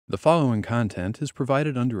The following content is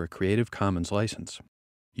provided under a Creative Commons license.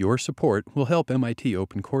 Your support will help MIT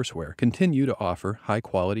OpenCourseware continue to offer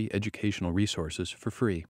high-quality educational resources for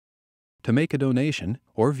free. To make a donation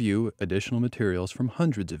or view additional materials from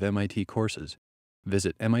hundreds of MIT courses,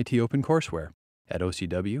 visit MIT OpenCourseware at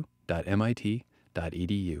ocw.mit.edu.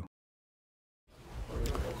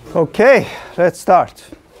 Okay, let's start.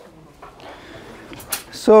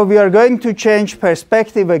 So we are going to change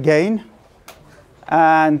perspective again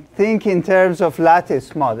and think in terms of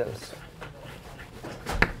lattice models.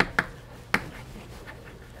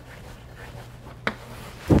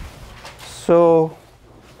 So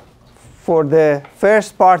for the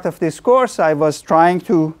first part of this course, I was trying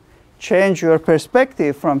to change your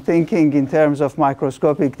perspective from thinking in terms of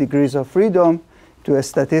microscopic degrees of freedom to a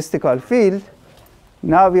statistical field.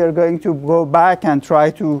 Now we are going to go back and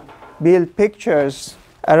try to build pictures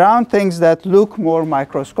around things that look more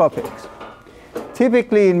microscopic.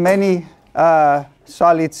 Typically, in many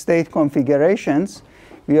solid-state configurations,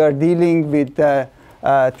 we are dealing with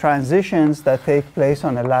transitions that take place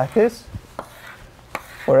on a lattice.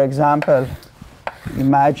 For example,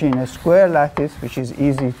 imagine a square lattice, which is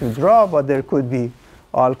easy to draw, but there could be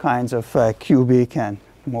all kinds of cubic and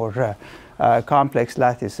more complex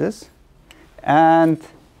lattices. And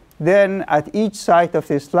then at each side of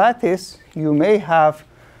this lattice, you may have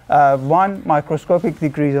one microscopic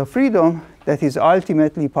degree of freedom that is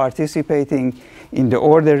ultimately participating in the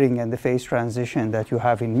ordering and the phase transition that you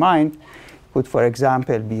have in mind. It could, for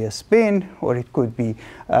example, be a spin, or it could be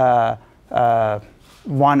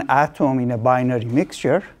one atom in a binary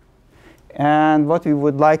mixture. And what we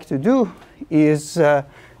would like to do is to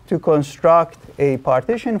construct a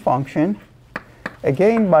partition function,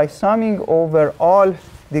 again by summing over all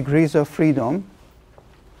degrees of freedom.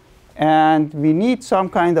 And we need some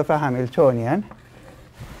kind of a Hamiltonian.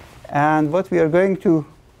 And what we are going to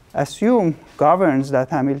assume governs that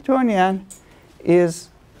Hamiltonian is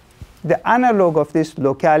the analog of this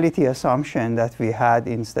locality assumption that we had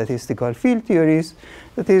in statistical field theories.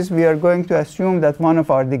 That is, we are going to assume that one of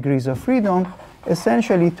our degrees of freedom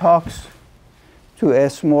essentially talks to a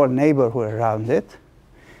small neighborhood around it.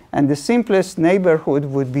 And the simplest neighborhood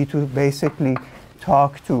would be to basically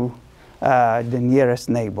talk to the nearest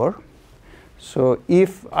neighbor. So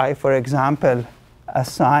if I, for example,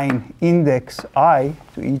 assign index I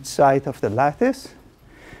to each side of the lattice,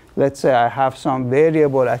 let's say I have some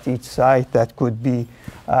variable at each side that could be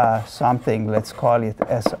something, let's call it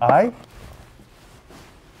Si.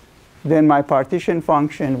 Then my partition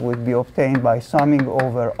function would be obtained by summing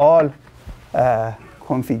over all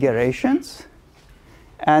configurations.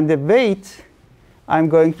 And the weight I'm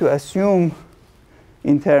going to assume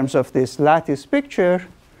in terms of this lattice picture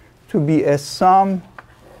to be a sum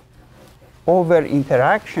over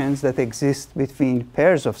interactions that exist between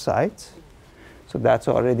pairs of sites. So that's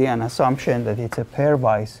already an assumption that it's a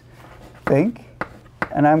pairwise thing.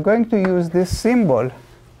 And I'm going to use this symbol,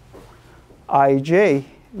 ij,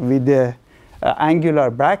 with the angular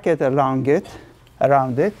bracket around it,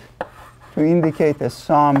 to indicate a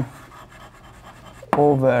sum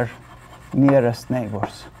over nearest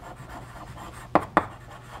neighbors.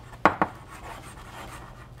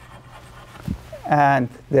 And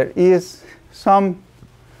there is some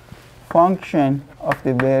function of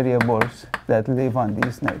the variables that live on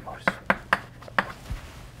these neighbors.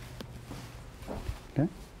 Okay?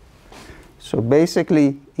 So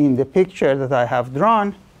basically, in the picture that I have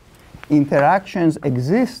drawn, interactions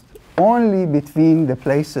exist only between the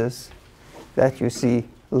places that you see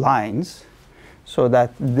lines, so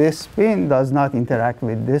that this spin does not interact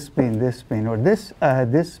with this spin, or this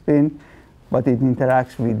spin, but it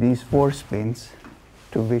interacts with these four spins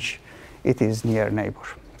to which it is near neighbor.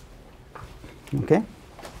 Okay?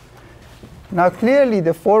 Now, clearly,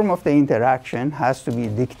 the form of the interaction has to be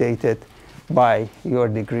dictated by your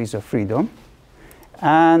degrees of freedom.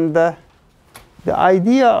 And the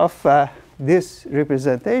idea of this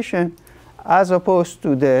representation, as opposed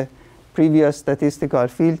to the previous statistical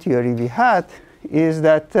field theory we had, is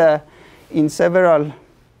that in several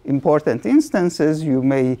important instances, you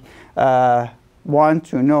may want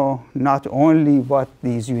to know not only what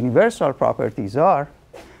these universal properties are,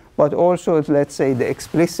 but also, let's say, the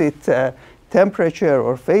explicit temperature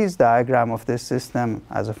or phase diagram of this system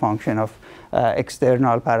as a function of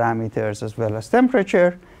external parameters as well as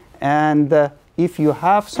temperature. And if you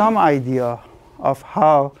have some idea of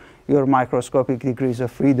how your microscopic degrees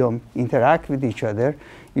of freedom interact with each other,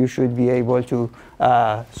 you should be able to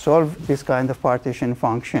solve this kind of partition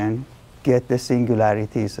function, get the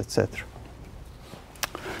singularities, etc.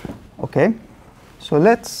 Okay, so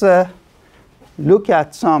let's look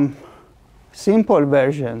at some simple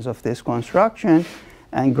versions of this construction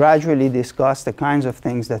and gradually discuss the kinds of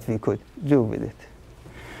things that we could do with it.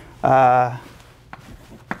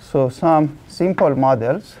 So some simple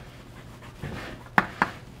models.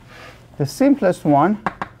 The simplest one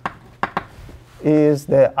is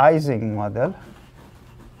the Ising model.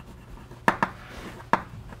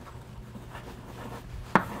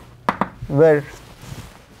 Where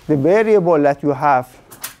the variable that you have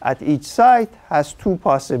at each site has two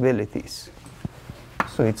possibilities.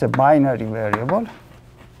 So it's a binary variable.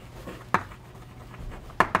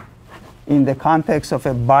 In the context of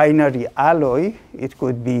a binary alloy, it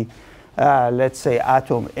could be, let's say,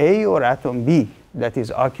 atom A or atom B that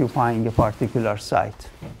is occupying a particular site.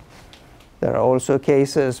 There are also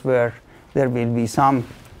cases where there will be some,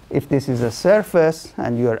 if this is a surface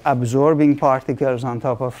and you're absorbing particles on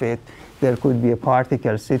top of it, there could be a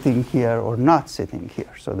particle sitting here or not sitting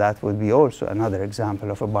here. So that would be also another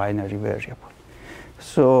example of a binary variable.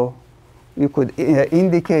 So you could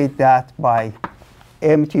indicate that by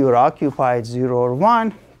empty or occupied 0 or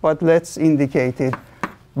 1, but let's indicate it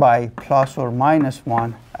by plus or minus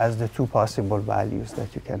 1 as the two possible values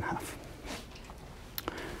that you can have.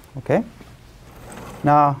 Okay?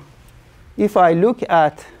 Now, if I look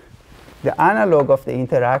at the analog of the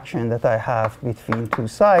interaction that I have between two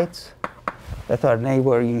sites that are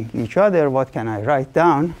neighboring each other, what can I write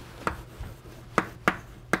down?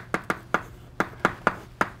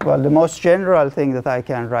 Well, the most general thing that I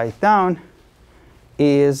can write down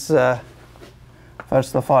is,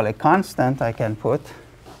 first of all, a constant I can put.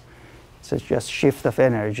 So it's just shift of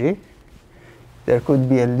energy. There could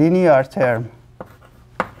be a linear term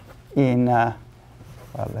in, well,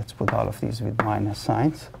 let's put all of these with minus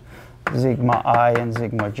signs, sigma I and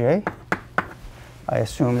sigma j. I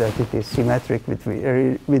assume that it is symmetric with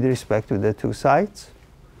respect to the two sides.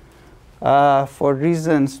 For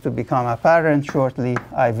reasons to become apparent shortly,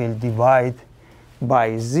 I will divide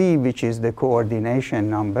by z, which is the coordination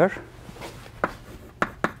number.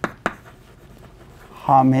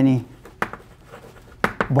 How many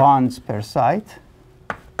bonds per site?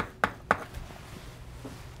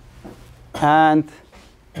 And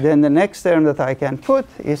then the next term that I can put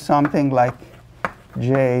is something like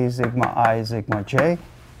j sigma I sigma j.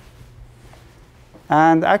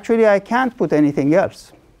 And actually, I can't put anything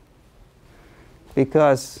else,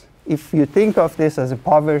 because if you think of this as a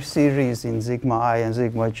power series in sigma I and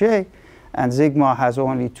sigma j, and sigma has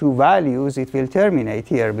only two values, it will terminate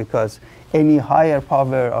here, because any higher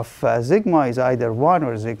power of sigma is either 1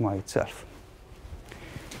 or sigma itself.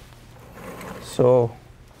 So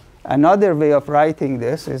another way of writing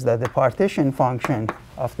this is that the partition function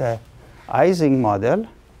of the Ising model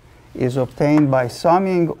is obtained by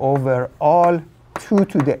summing over all 2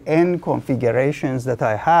 to the n configurations that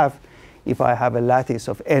I have. If I have a lattice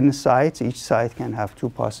of n sites, each site can have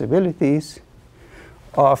two possibilities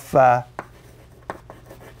of a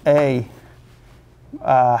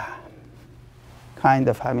kind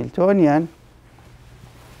of Hamiltonian,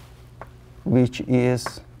 which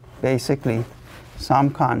is basically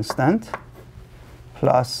some constant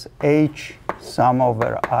plus h sum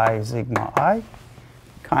over I sigma I,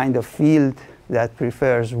 kind of field that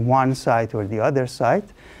prefers one site or the other site.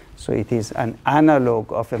 So it is an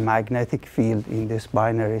analog of a magnetic field in this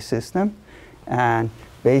binary system. And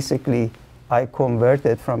basically, I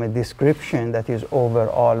converted from a description that is over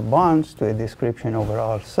all bonds to a description over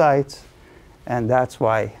all sites. And that's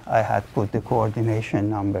why I had put the coordination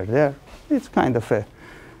number there. It's kind of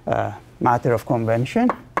a matter of convention.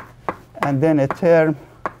 And then a term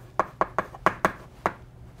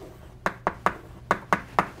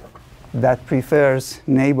that prefers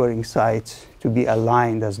neighboring sites to be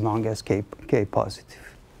aligned as long as k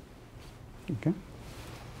positive. Okay?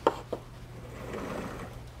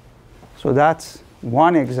 So that's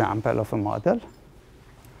one example of a model.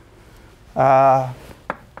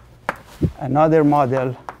 Another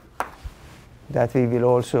model that we will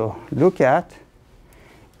also look at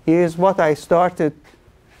is what I started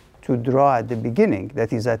to draw at the beginning.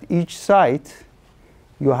 That is, at each site,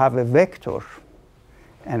 you have a vector.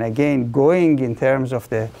 And again, going in terms of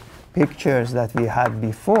the pictures that we had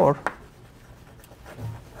before,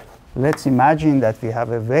 let's imagine that we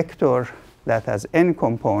have a vector that has n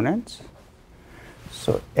components.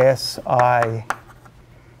 So Si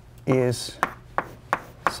is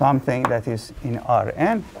something that is in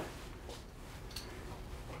Rn.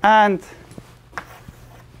 And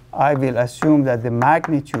I will assume that the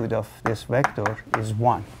magnitude of this vector is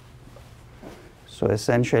 1. So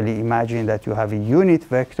essentially, imagine that you have a unit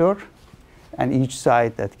vector and each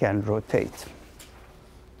side that can rotate.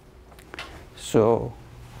 So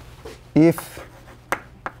if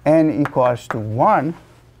n equals to 1,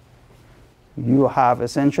 you have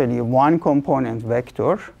essentially one component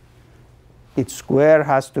vector. Its square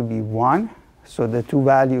has to be 1. So the two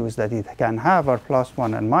values that it can have are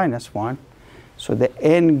 +1 and -1. So the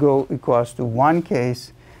n go equals to 1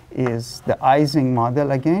 case is the Ising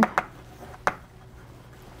model again.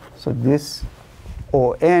 So this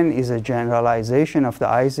ON is a generalization of the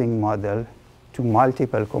Ising model to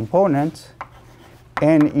multiple components.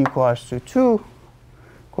 N equals to 2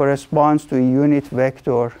 corresponds to a unit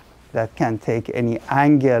vector that can take any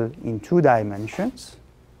angle in 2 dimensions.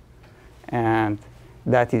 And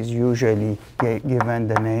that is usually given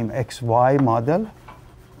the name XY model.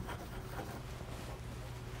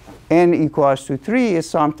 N equals to 3 is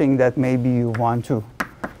something that maybe you want to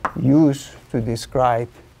use to describe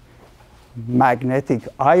magnetic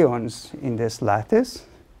ions in this lattice.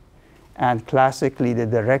 And classically, the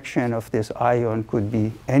direction of this ion could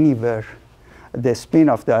be anywhere. The spin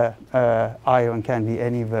of the ion can be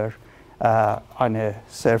anywhere on a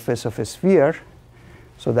surface of a sphere.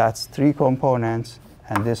 So that's 3 components.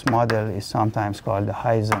 And this model is sometimes called the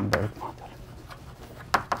Heisenberg model.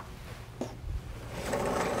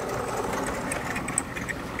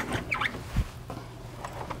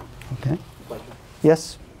 Okay. Question.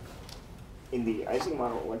 Yes? In the Ising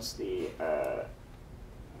model, what's the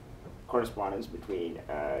correspondence between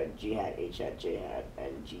g hat, h hat, j hat,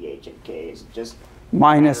 and gh and k? Is it just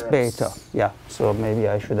minus beta? Yeah. So maybe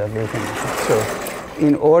I should have written it. So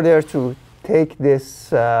in order to take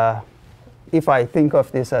this, if I think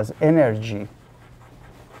of this as energy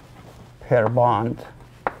per bond,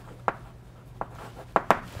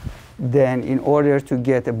 then in order to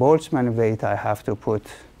get a Boltzmann weight, I have to put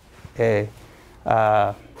a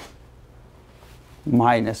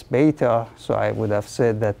minus beta. So I would have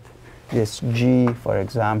said that this G, for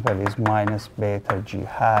example, is minus beta G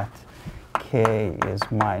hat. K is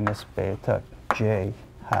minus beta J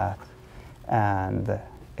hat. And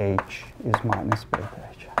H is minus beta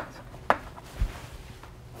H hat.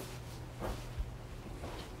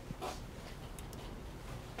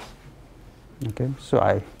 Okay, so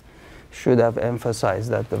I should have emphasized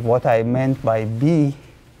that what I meant by B,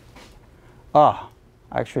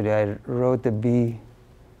 actually I wrote the B.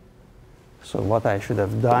 So what I should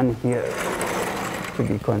have done here to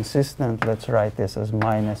be consistent, let's write this as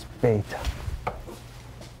minus beta.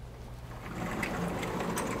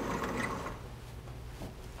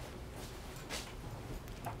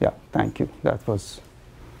 Yeah, thank you. That was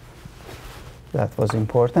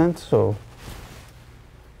important. So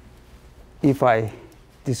if I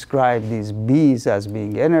describe these B's as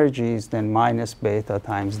being energies, then minus beta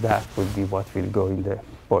times that would be what will go in the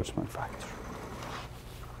Boltzmann factor.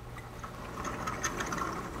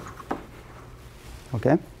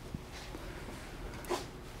 Okay?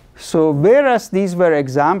 So whereas these were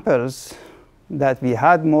examples that we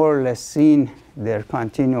had more or less seen their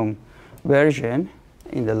continuum version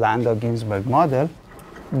in the Landau-Ginzburg model,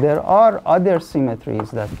 there are other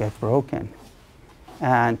symmetries that get broken,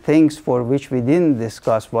 and things for which we didn't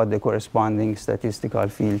discuss what the corresponding statistical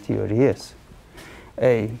field theory is.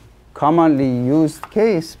 A commonly used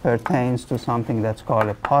case pertains to something that's called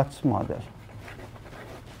a Potts model,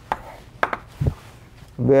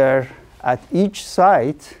 where at each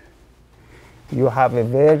site you have a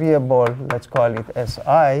variable, let's call it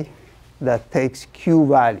Si, that takes Q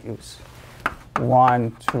values,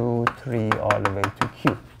 1, 2, 3, all the way to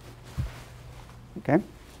Q. Okay?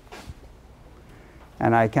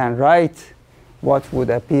 And I can write what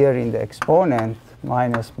would appear in the exponent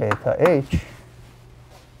minus beta H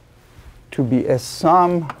to be a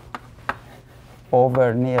sum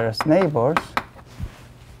over nearest neighbors.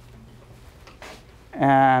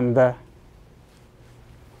 And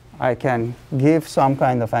I can give some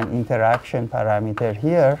kind of an interaction parameter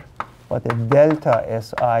here, but a delta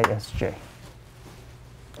Si Sj.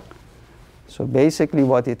 So basically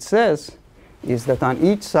what it says is that on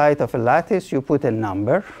each side of a lattice you put a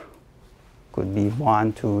number, could be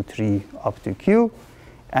 1, 2, 3, up to Q.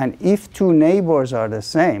 And if 2 neighbors are the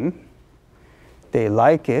same, they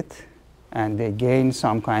like it, and they gain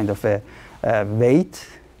some kind of a weight.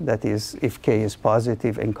 That is, if K is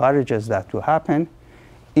positive, encourages that to happen.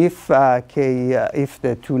 If if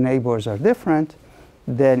the 2 neighbors are different,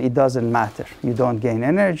 then it doesn't matter. You don't gain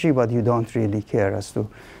energy, but you don't really care as to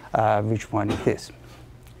which one it is.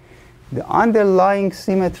 The underlying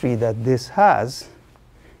symmetry that this has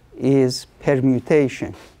is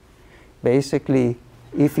permutation. Basically,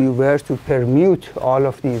 if you were to permute all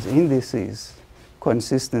of these indices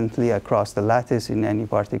consistently across the lattice in any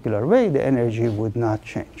particular way, the energy would not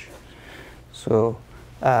change. So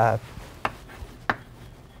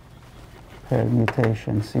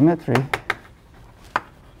permutation symmetry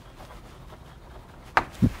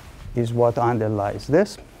is what underlies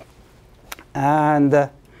this. And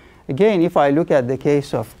again, if I look at the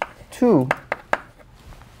case of 2,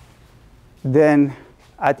 then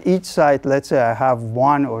at each site, let's say I have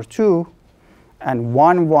 1 or 2, and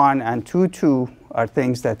 1, 1 and 2, 2 are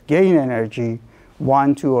things that gain energy,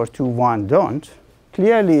 1, 2 or 2, 1 don't.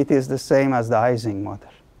 Clearly, it is the same as the Ising model.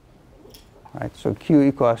 Right? So Q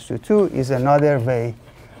equals to 2 is another way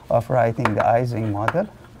of writing the Ising model.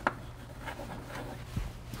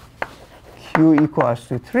 Q equals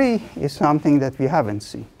to 3 is something that we haven't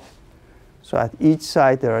seen. So at each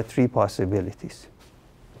site, there are 3 possibilities.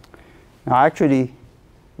 Now, actually,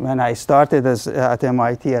 when I started at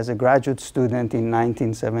MIT as a graduate student in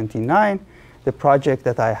 1979, the project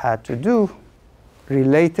that I had to do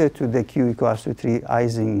related to the Q equals to 3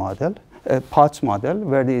 Ising model, Potts model.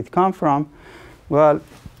 Where did it come from? Well,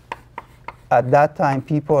 at that time,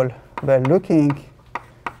 people were looking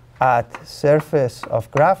at surface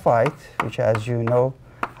of graphite, which, as you know,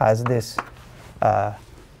 has this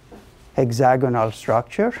hexagonal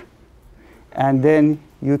structure. And then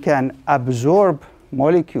you can absorb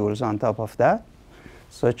molecules on top of that,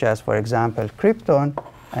 such as, for example, krypton.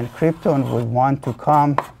 And krypton would want to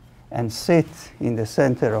come and sit in the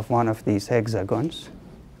center of one of these hexagons.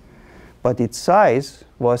 But its size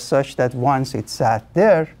was such that once it sat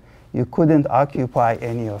there, you couldn't occupy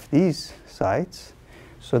any of these sites.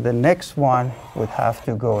 So the next one would have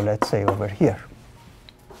to go, let's say, over here.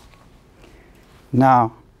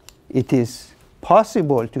 Now, it is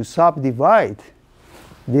possible to subdivide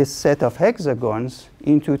this set of hexagons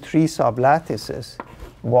into 3 sublattices,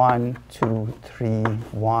 1, 2, 3,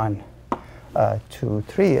 1, 2,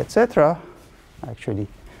 3, etc. Actually,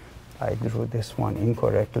 I drew this one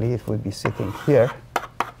incorrectly. It would be sitting here.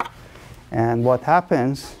 And what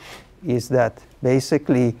happens is that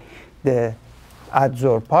basically the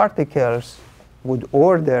adsorbed particles would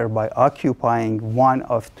order by occupying one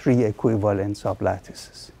of 3 equivalent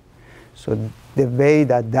sublattices. So the way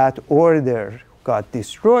that that order got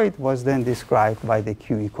destroyed was then described by the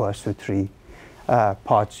Q equals to 3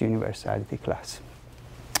 Potts universality class.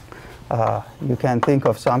 You can think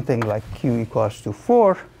of something like Q equals to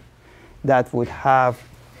 4 that would have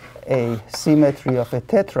a symmetry of a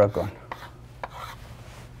tetragon.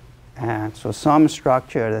 And so some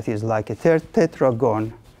structure that is like a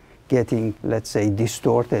tetragon getting, let's say,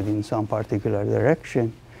 distorted in some particular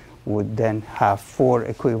direction would then have 4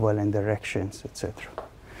 equivalent directions, etc.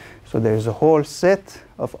 So there's a whole set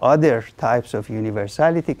of other types of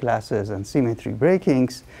universality classes and symmetry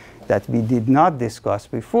breakings that we did not discuss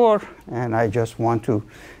before. And I just want to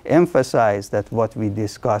emphasize that what we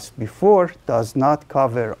discussed before does not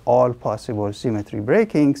cover all possible symmetry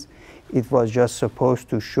breakings. It was just supposed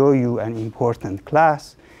to show you an important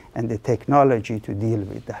class and the technology to deal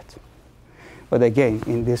with that. But again,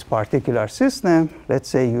 in this particular system, let's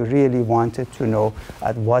say you really wanted to know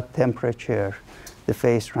at what temperature the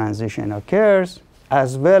phase transition occurs,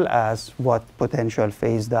 as well as what potential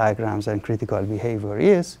phase diagrams and critical behavior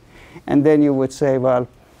is. And then you would say, well,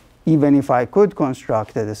 even if I could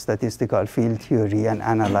construct a statistical field theory and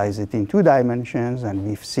analyze it in 2 dimensions, and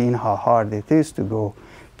we've seen how hard it is to go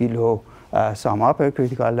below some upper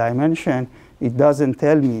critical dimension, it doesn't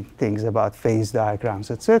tell me things about phase diagrams,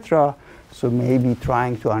 etc. So maybe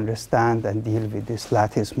trying to understand and deal with this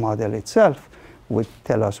lattice model itself would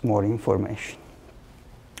tell us more information,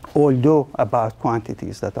 although about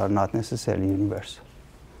quantities that are not necessarily universal.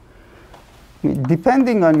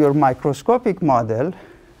 Depending on your microscopic model,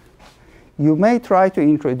 you may try to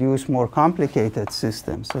introduce more complicated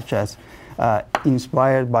systems, such as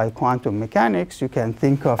inspired by quantum mechanics. You can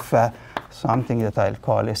think of something that I'll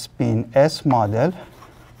call a spin S model,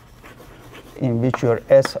 in which your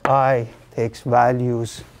SI takes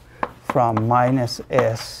values from minus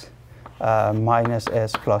S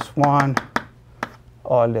plus 1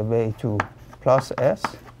 all the way to plus S.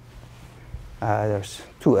 There's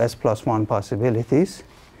 2 S plus 1 possibilities.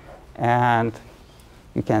 And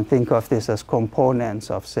you can think of this as components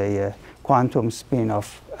of, say, a quantum spin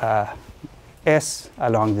of S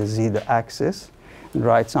along the Z axis, and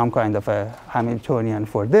write some kind of a Hamiltonian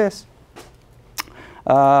for this.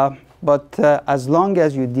 But as long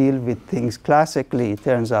as you deal with things classically, it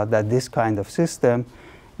turns out that this kind of system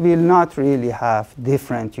will not really have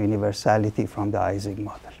different universality from the Ising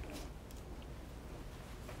model.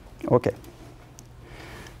 OK.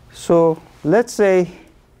 So let's say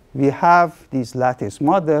we have this lattice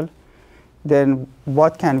model. Then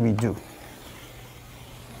what can we do?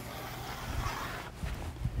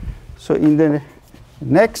 So in the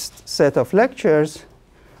next set of lectures,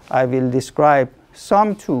 I will describe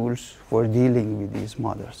some tools for dealing with these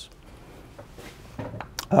models.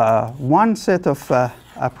 One set of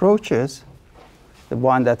approaches, the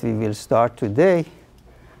one that we will start today,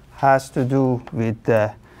 has to do with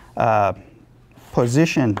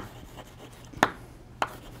position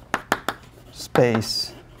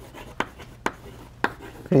space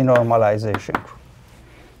renormalization group.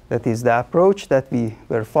 That is, the approach that we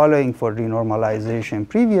were following for renormalization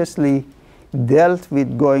previously dealt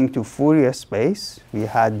with going to Fourier space. We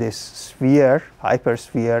had this sphere,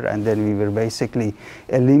 hypersphere, and then we were basically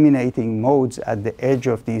eliminating modes at the edge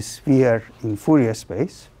of this sphere in Fourier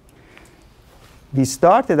space. We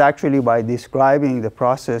started actually by describing the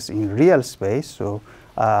process in real space. So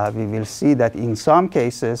we will see that in some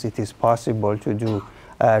cases it is possible to do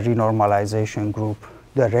a renormalization group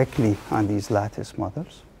directly on these lattice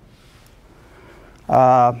models.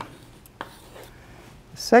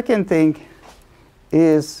 Second thing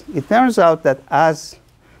is, it turns out that as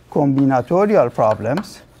combinatorial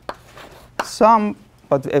problems, some,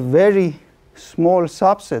 but a very small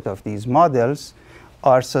subset of these models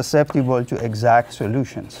are susceptible to exact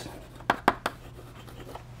solutions.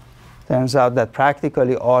 Turns out that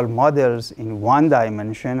practically all models in one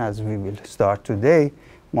dimension, as we will start today,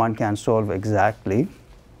 one can solve exactly.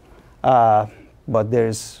 But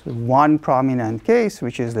there's one prominent case,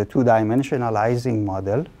 which is the two-dimensional Ising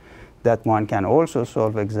model, that one can also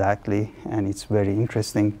solve exactly, and it's very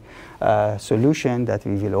interesting solution that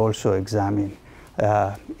we will also examine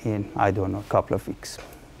in, I don't know, a couple of weeks.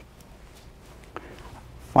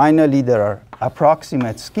 Finally, there are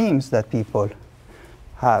approximate schemes that people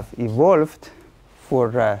have evolved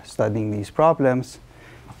for studying these problems,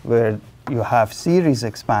 where you have series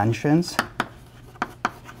expansions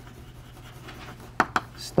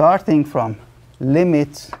starting from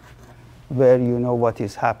limits where you know what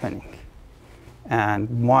is happening.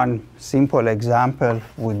 And one simple example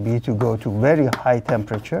would be to go to very high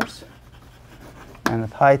temperatures. And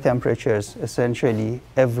at high temperatures, essentially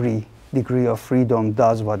every degree of freedom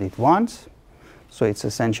does what it wants. So it's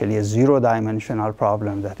essentially a zero-dimensional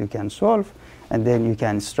problem that you can solve. And then you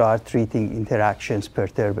can start treating interactions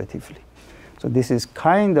perturbatively. So this is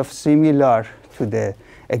kind of similar to the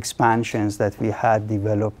expansions that we had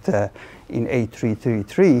developed in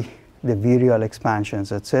 8333, the virial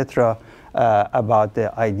expansions, etc., about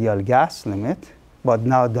the ideal gas limit, but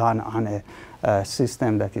now done on a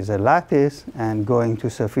system that is a lattice and going to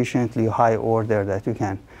sufficiently high order that you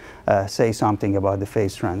can say something about the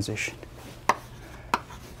phase transition.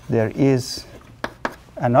 There is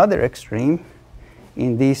another extreme.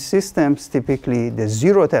 In these systems, typically the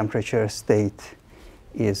zero temperature state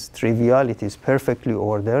is trivial. It is perfectly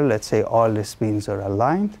ordered. Let's say all the spins are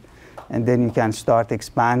aligned. And then you can start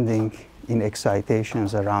expanding in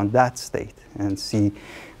excitations around that state and see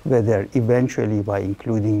whether eventually, by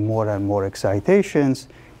including more and more excitations,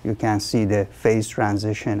 you can see the phase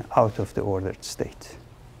transition out of the ordered state.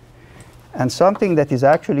 And something that is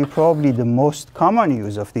actually probably the most common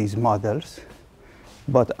use of these models,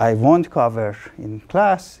 but I won't cover in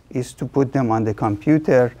class, is to put them on the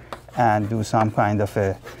computer and do some kind of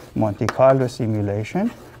a Monte Carlo simulation,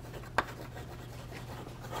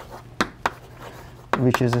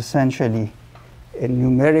 which is essentially a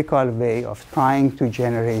numerical way of trying to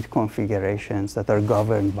generate configurations that are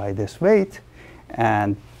governed by this weight,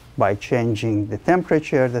 and by changing the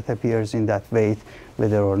temperature that appears in that weight,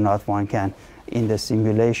 whether or not one can, in the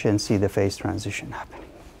simulation, see the phase transition happening.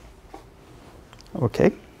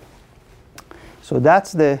 Okay. So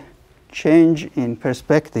that's the change in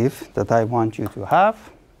perspective that I want you to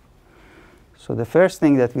have. So the first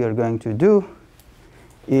thing that we are going to do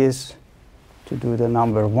is to do the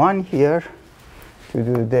number one here, to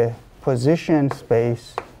do the position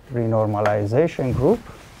space renormalization group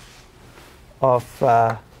of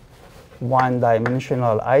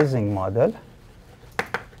one-dimensional Ising model.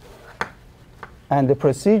 And the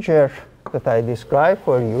procedure that I described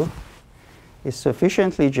for you is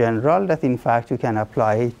sufficiently general that, in fact, you can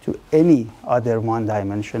apply it to any other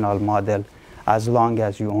one-dimensional model as long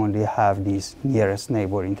as you only have these nearest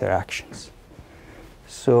neighbor interactions.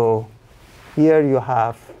 So here you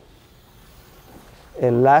have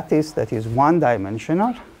a lattice that is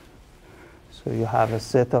one-dimensional. So you have a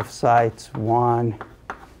set of sites 1,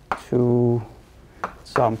 2. At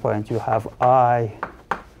some point you have I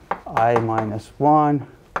minus 1,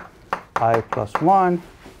 I plus 1.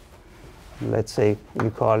 Let's say we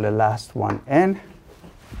call the last one n.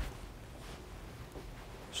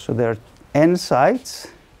 So there are n sites.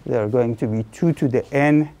 There are going to be 2 to the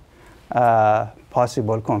n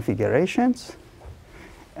possible configurations.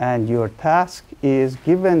 And your task is,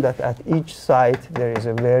 given that at each site there is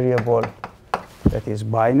a variable that is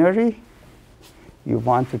binary, you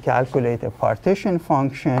want to calculate a partition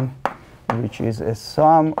function, which is a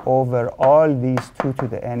sum over all these 2 to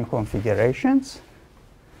the n configurations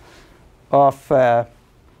of a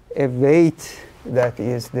weight that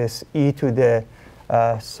is this e to the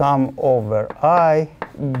sum over I,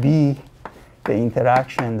 b, the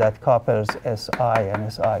interaction that couples Si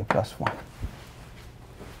and Si plus 1.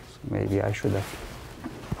 So maybe I should have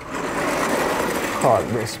called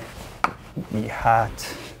this b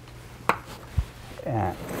hat.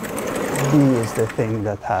 And b is the thing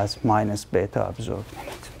that has minus beta absorbed in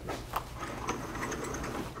it.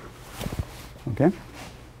 Okay?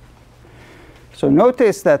 So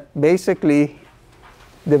notice that basically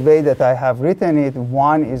the way that I have written it,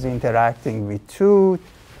 1 is interacting with 2,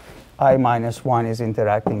 I minus 1 is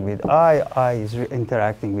interacting with I is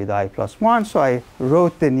interacting with I plus 1. So I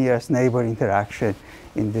wrote the nearest neighbor interaction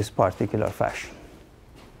in this particular fashion.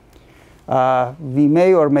 We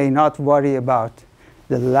may or may not worry about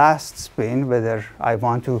the last spin, whether I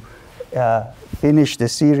want to finish the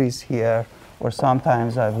series here, or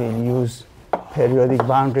sometimes I will use periodic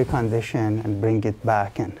boundary condition and bring it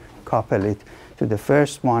back and couple it to the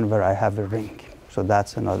first one where I have a ring. So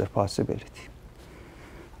that's another possibility.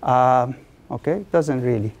 Okay, it doesn't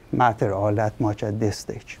really matter all that much at this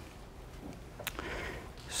stage.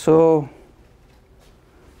 So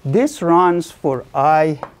this runs for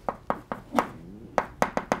I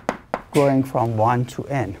going from 1 to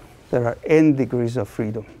n. There are n degrees of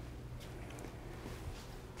freedom.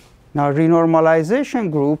 Now,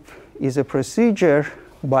 renormalization group is a procedure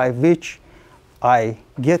by which I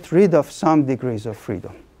get rid of some degrees of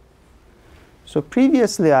freedom. So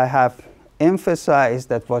previously, I have emphasized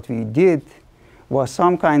that what we did was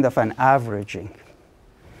some kind of an averaging.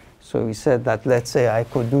 So we said that, let's say, I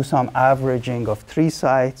could do some averaging of 3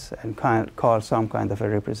 sites and call some kind of a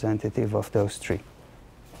representative of those 3.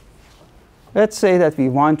 Let's say that we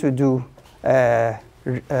want to do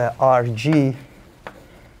RG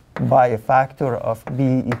by a factor of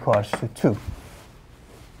b equals to 2.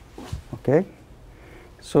 Okay?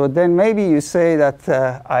 So then maybe you say that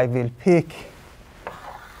I will pick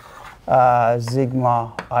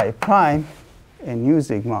sigma I prime, a new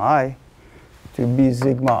sigma I, to be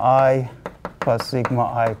sigma I plus sigma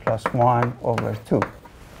I plus 1 over 2,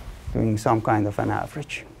 doing some kind of an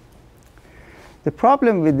average. The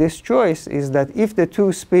problem with this choice is that if the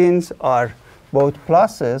 2 spins are both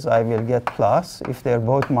pluses, I will get plus. If they're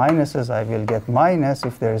both minuses, I will get minus.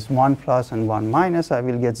 If there is 1 plus and 1 minus, I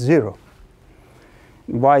will get 0.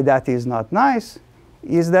 Why that is not nice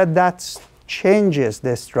is that that changes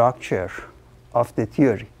the structure of the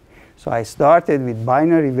theory. So I started with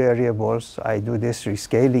binary variables. I do this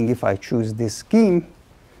rescaling. If I choose this scheme,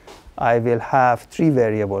 I will have 3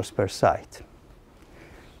 variables per site.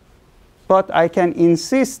 But I can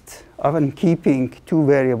insist on keeping 2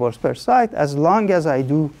 variables per site as long as I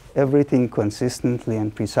do everything consistently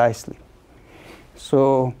and precisely.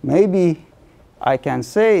 So maybe I can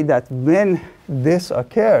say that when this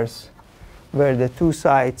occurs, where the 2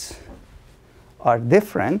 sites are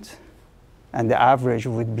different, and the average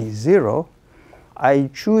would be 0, I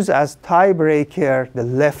choose as tiebreaker the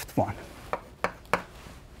left one.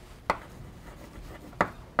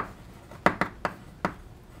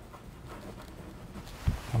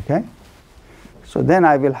 Okay? So then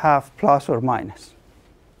I will have plus or minus.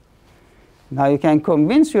 Now you can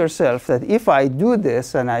convince yourself that if I do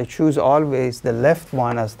this and I choose always the left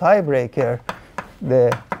one as tiebreaker,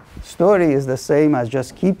 the story is the same as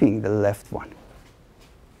just keeping the left one.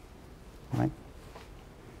 Right?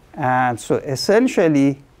 And so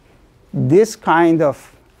essentially, this kind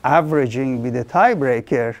of averaging with a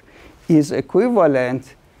tiebreaker is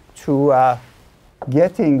equivalent to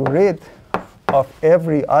getting rid of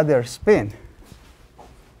every other spin.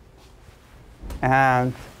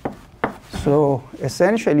 And so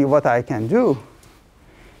essentially what I can do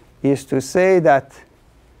is to say that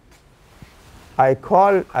I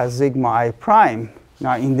call as sigma I prime.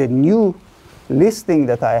 Now in the new listing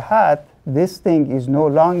that I had, this thing is no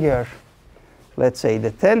longer, let's say,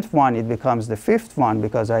 the 10th one. It becomes the 5th one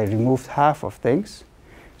because I removed half of things.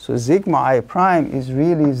 So sigma I prime is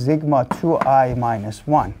really sigma 2i minus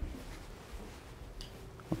 1.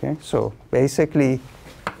 Okay, so basically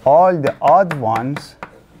all the odd ones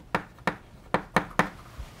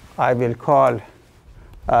I will call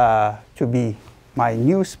to be my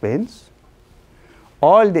new spins.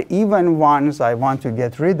 All the even ones I want to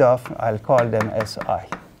get rid of, I'll call them Si.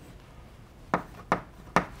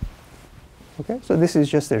 Okay, so this is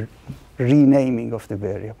just a renaming of the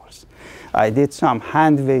variables. I did some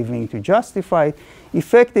hand waving to justify it.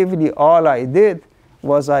 Effectively, all I did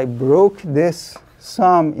was I broke this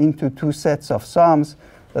sum into two sets of sums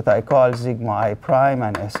that I call sigma I prime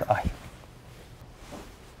and Si.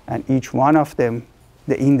 And each one of them,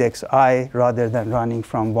 the index I, rather than running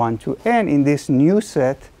from 1 to n, in this new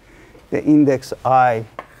set, the index I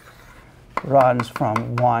runs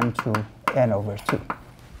from 1 to n over 2.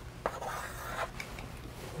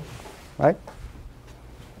 Right?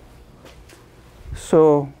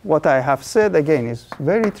 So what I have said, again, is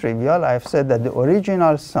very trivial. I've said that the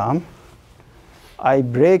original sum I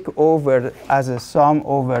break over as a sum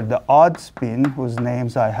over the odd spin, whose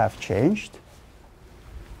names I have changed,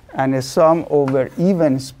 and a sum over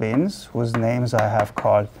even spins, whose names I have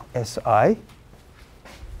called Si.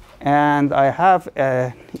 And I have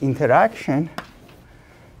an interaction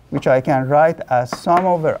which I can write as sum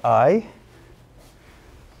over I,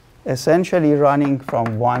 essentially running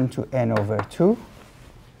from 1 to n over 2.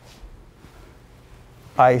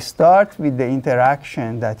 I start with the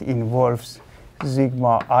interaction that involves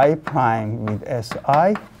sigma I prime with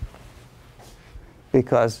Si,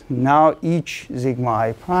 because now each sigma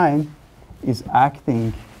I prime is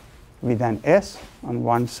acting with an S on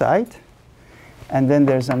one side. And then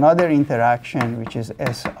there's another interaction, which is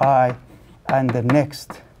Si and the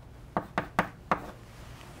next.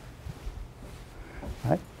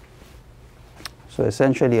 Right? So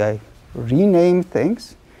essentially, I renamed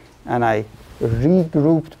things, and I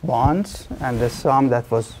regrouped bonds, and the sum that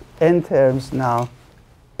was n terms now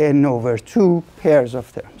n over 2 pairs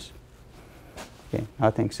of terms. Okay,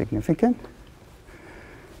 nothing significant.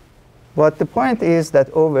 But the point is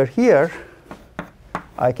that over here,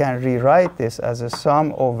 I can rewrite this as a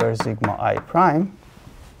sum over sigma I prime.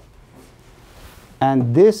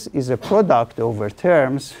 And this is a product over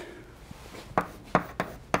terms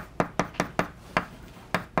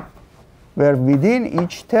where within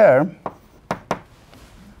each term,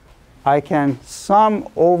 I can sum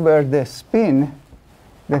over the spin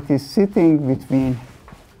that is sitting between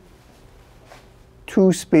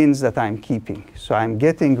two spins that I'm keeping. So I'm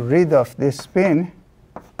getting rid of this spin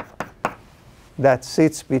that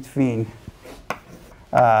sits between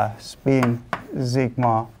spin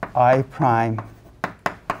sigma I prime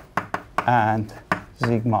and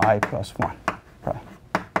sigma I plus 1 prime.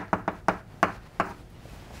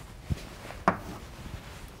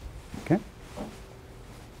 Okay.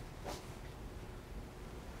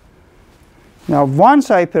 Now, once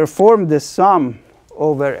I perform the sum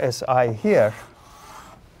over Si here,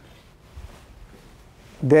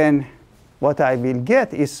 then what I will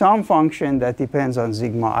get is some function that depends on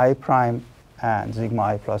sigma I prime and sigma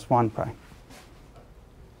I plus 1 prime.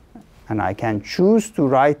 And I can choose to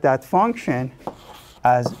write that function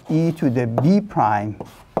as e to the b prime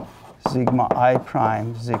sigma I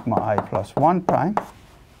prime sigma I plus 1 prime.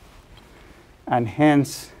 And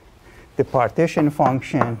hence, the partition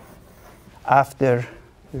function, after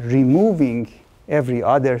removing every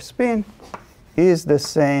other spin, is the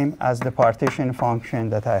same as the partition function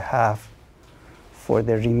that I have for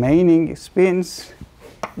the remaining spins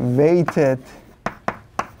weighted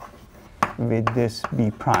with this b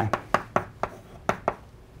prime.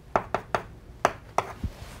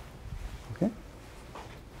 Okay.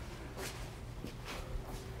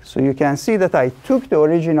 So you can see that I took the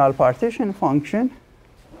original partition function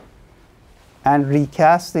and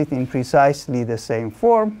recast it in precisely the same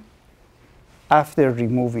form after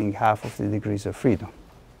removing half of the degrees of freedom.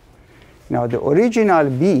 Now, the original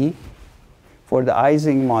B for the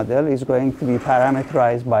Ising model is going to be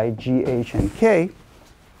parameterized by G, H, and K.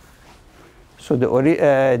 So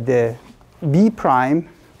the B prime,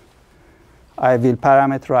 I will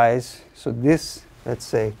parameterize. So this, let's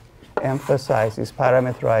say, emphasize is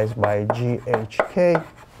parameterized by G, H, K.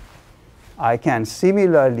 I can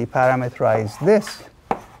similarly parameterize this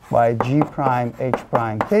by G prime, H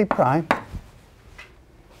prime, K prime.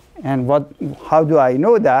 And how do I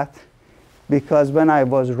know that? Because when I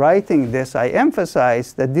was writing this, I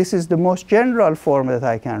emphasized that this is the most general form that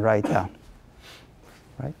I can write down.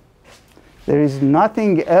 Right? There is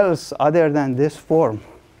nothing else other than this form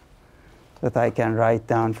that I can write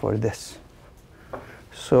down for this.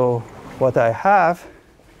 So what I have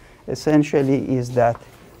essentially is that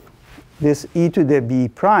this e to the b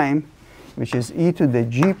prime, which is e to the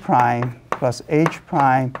g prime plus h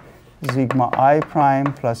prime sigma I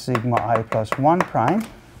prime plus sigma I plus 1 prime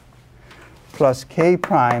plus k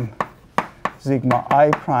prime sigma I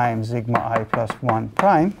prime sigma I plus 1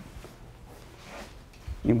 prime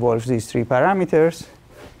involves these three parameters,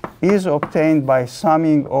 is obtained by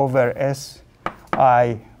summing over Si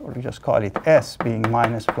or just call it S being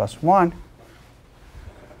minus plus 1,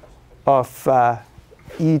 of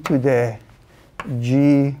e to the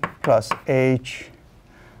g plus h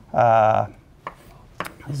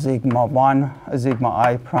sigma 1, sigma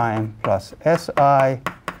I prime plus si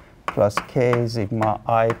plus k sigma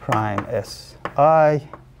I prime si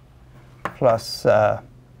plus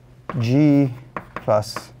g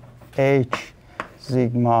plus h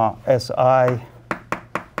sigma si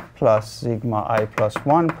plus sigma I plus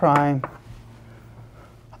 1 prime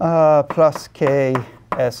plus k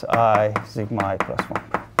si sigma I plus 1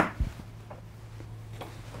 prime.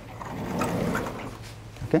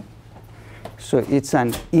 Okay? So it's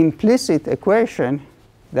an implicit equation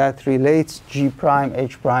that relates g prime,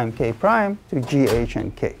 h prime, k prime to g, h,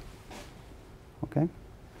 and k. Okay?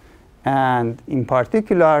 And in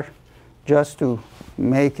particular, just to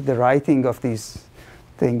make the writing of this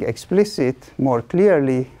thing explicit more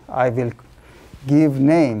clearly, I will give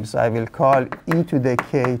names. I will call e to the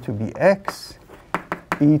k to be x,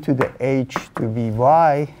 e to the h to be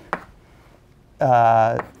y,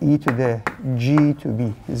 e to the g to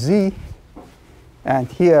be z. And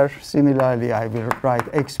here, similarly, I will write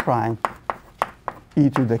x prime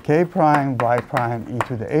e to the k prime, y prime e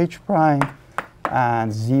to the h prime,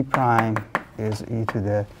 and z prime is e to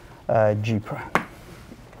the g prime.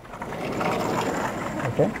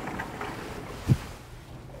 Okay?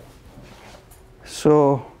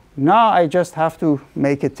 So now I just have to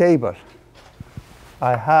make a table.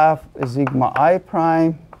 I have a sigma I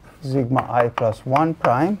prime, sigma I plus 1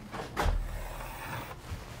 prime.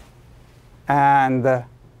 And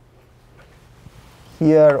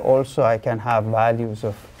here also I can have values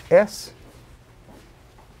of S.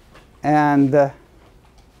 And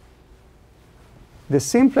the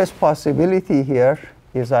simplest possibility here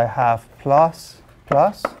is I have plus.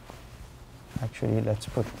 Actually, let's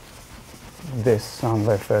put this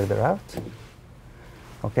somewhere further out.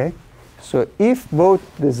 Okay? So if both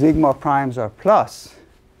the sigma primes are plus,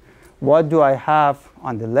 what do I have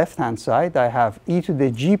on the left-hand side? I have e to the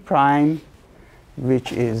g prime,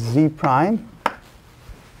 which is z prime,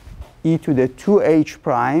 e to the 2h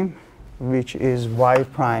prime, which is y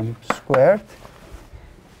prime squared,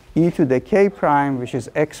 e to the k prime, which is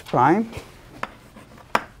x prime.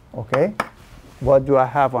 Okay? What do I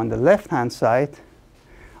have on the left-hand side?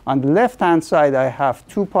 On the left-hand side, I have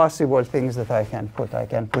two possible things that I can put. I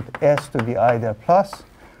can put S to be either plus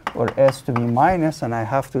or S to be minus, and I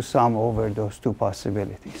have to sum over those two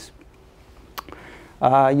possibilities.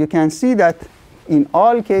 You can see that in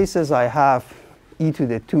all cases, I have e to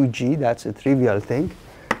the 2g. That's a trivial thing.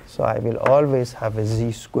 So I will always have a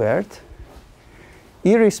z squared.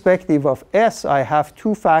 Irrespective of S, I have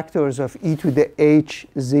two factors of e to the h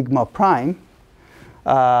sigma prime.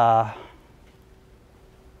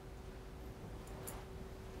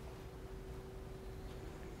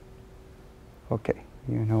 Okay,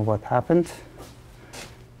 you know what happened.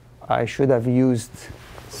 I should have used,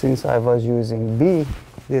 since I was using b,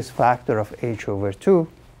 this factor of h over 2.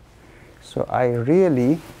 So I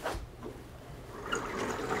really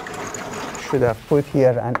should have put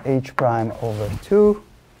here an h prime over 2,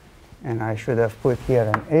 and I should have put here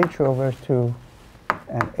an h over 2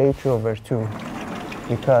 and h over 2,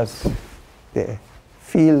 because the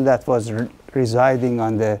field that was residing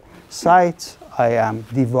on the sides, I am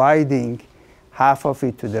dividing half of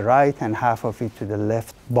it to the right and half of it to the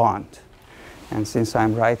left bond. And since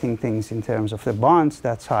I'm writing things in terms of the bonds,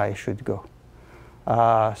 that's how I should go.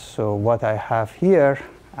 So what I have here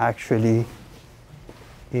actually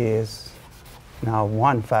is now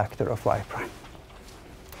one factor of y prime.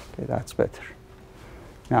 Okay, that's better.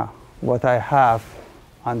 Now, what I have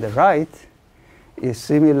on the right is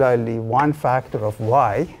similarly one factor of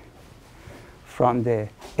y from the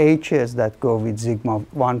h's that go with sigma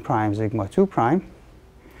 1 prime, sigma 2 prime.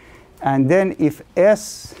 And then if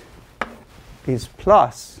S is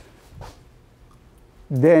plus,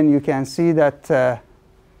 then you can see that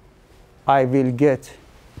I will get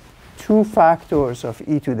two factors of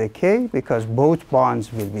e to the k, because both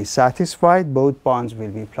bonds will be satisfied. Both bonds will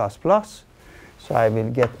be plus plus. So I will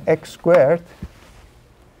get x squared.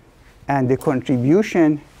 And the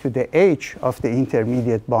contribution to the h of the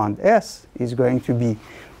intermediate bond S is going to be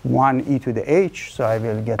 1 e to the h. So I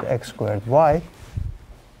will get x squared y.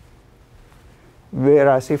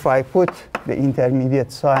 Whereas if I put the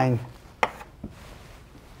intermediate sign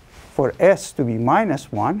for S to be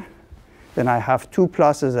minus 1, then I have two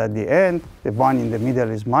pluses at the end. The one in the middle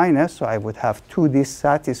is minus, so I would have two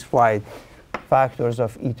dissatisfied factors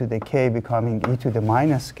of e to the k becoming e to the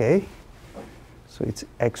minus k. So it's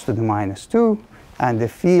x to the minus 2. And the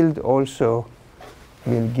field also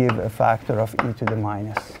will give a factor of e to the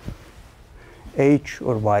minus h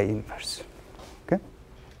or y inverse. Okay?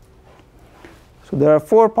 So there are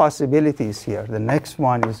 4 possibilities here. The next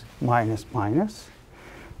one is minus minus.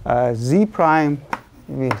 Z prime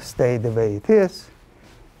will stay the way it is.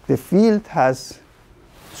 The field has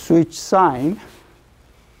switched sign,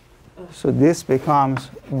 so this becomes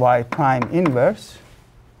y prime inverse.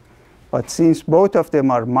 But since both of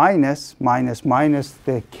them are minus, minus, minus,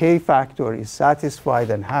 the k factor is satisfied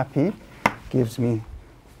and happy, gives me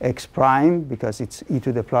x prime because it's e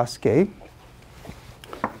to the plus k.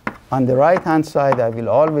 On the right-hand side, I will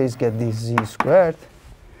always get this z squared.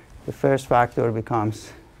 The first factor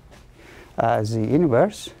becomes z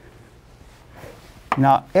inverse.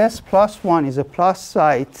 Now, s plus 1 is a plus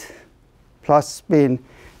site, plus spin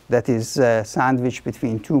that is sandwiched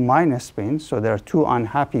between 2 minus spins. So there are 2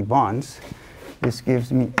 unhappy bonds. This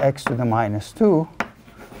gives me x to the minus 2,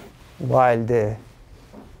 while the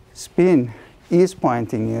spin is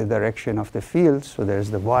pointing in the direction of the field. So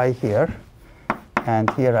there's the y here. And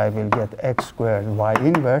here I will get x squared y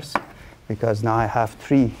inverse, because now I have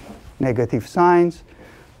 3 negative signs.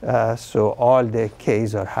 So all the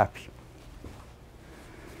k's are happy.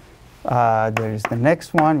 There is the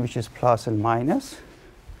next one, which is plus and minus.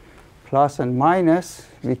 Plus and minus,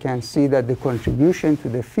 we can see that the contribution to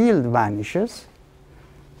the field vanishes,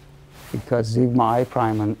 because sigma I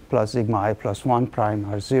prime and plus sigma I plus 1 prime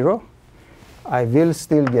are 0. I will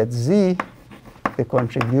still get z, the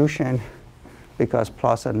contribution, because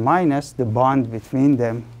plus and minus, the bond between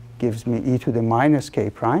them gives me e to the minus k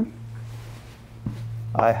prime.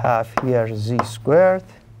 I have here z squared.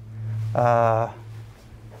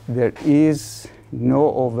 There is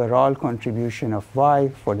no overall contribution of y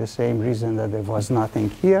for the same reason that there was nothing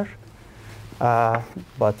here.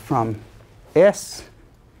 But from S,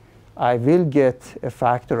 I will get a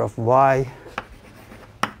factor of y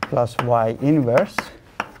plus y inverse.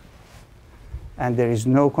 And there is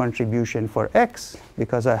no contribution for x,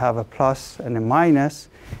 because I have a plus and a minus.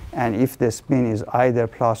 And if the spin is either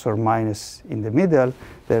plus or minus in the middle,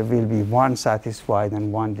 there will be 1 satisfied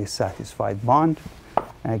and 1 dissatisfied bond.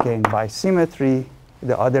 And again, by symmetry,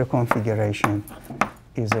 the other configuration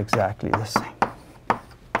is exactly the same.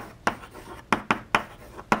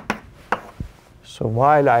 So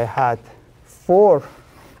while I had 4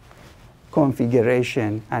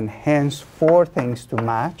 configuration and hence 4 things to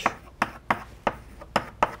match,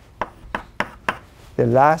 the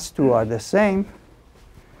last 2 are the same.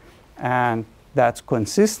 And that's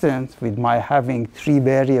consistent with my having 3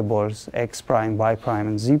 variables, x prime, y prime,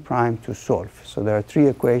 and z prime, to solve. So there are 3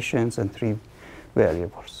 equations and 3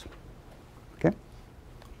 variables. Okay?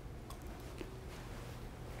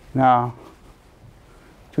 Now,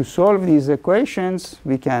 to solve these equations,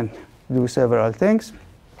 we can do several things.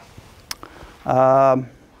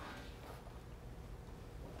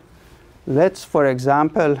 Let's, for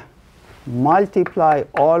example, multiply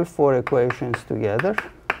all 4 equations together.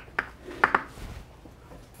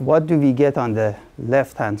 What do we get on the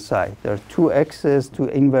left-hand side? There are 2 x's, 2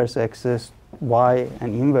 inverse x's, y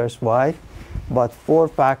and inverse y, but 4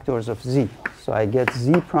 factors of z. So I get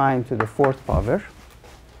z prime to the 4th power.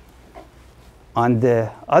 On the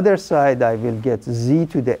other side, I will get z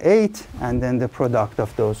to the 8th, and then the product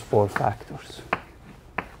of those 4 factors.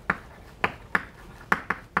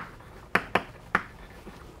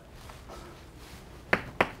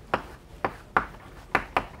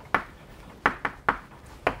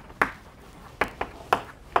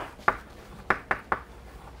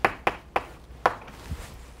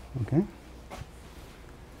 Okay.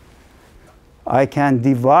 I can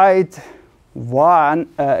divide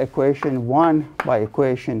equation 1 by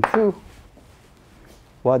equation 2.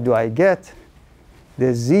 What do I get?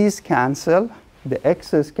 The z's cancel, the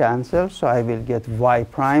x's cancel, so I will get y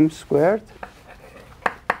prime squared.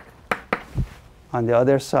 On the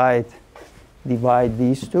other side, divide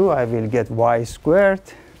these 2, I will get y squared,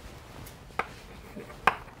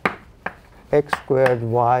 x squared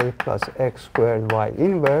y plus x squared y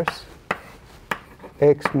inverse,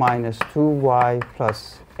 x minus 2y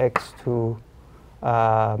plus x2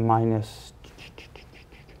 minus,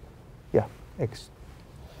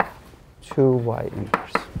 x2y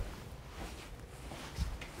inverse.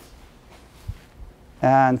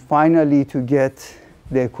 And finally, to get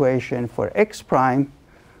the equation for x prime,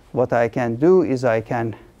 what I can do is I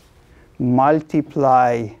can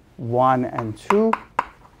multiply 1 and 2,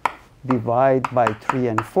 divide by 3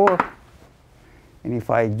 and 4. And if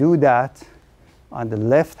I do that, on the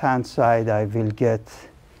left-hand side, I will get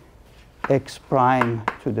x prime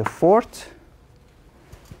to the 4th.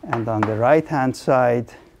 And on the right-hand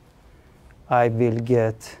side, I will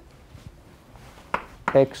get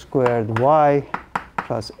x squared y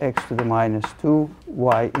plus x to the minus 2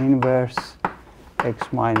 y inverse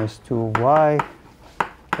x minus 2y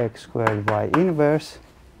x squared y inverse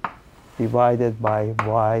divided by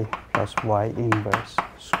y plus y inverse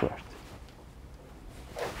squared.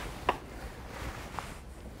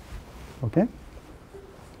 Okay?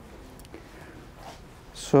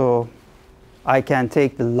 So I can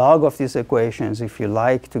take the log of these equations, if you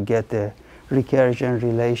like, to get the recursion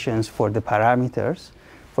relations for the parameters.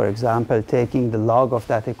 For example, taking the log of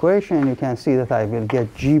that equation, you can see that I will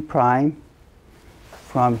get g prime.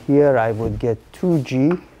 From here, I would get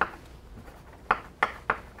 2g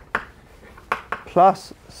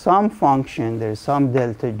plus some function, there's some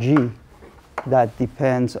delta g that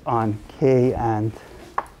depends on k and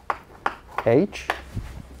h.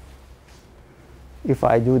 If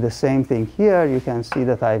I do the same thing here, you can see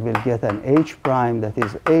that I will get an h prime that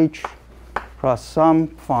is h plus some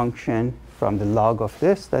function from the log of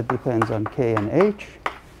this that depends on k and h.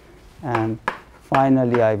 And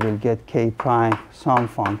finally, I will get k prime some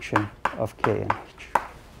function of k and h.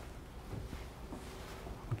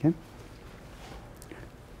 Okay?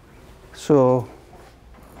 So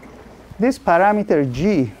this parameter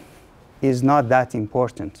g is not that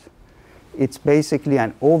important. It's basically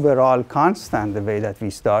an overall constant the way that we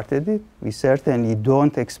started it. We certainly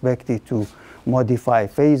don't expect it to modify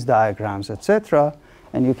phase diagrams, etc.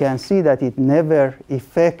 And you can see that it never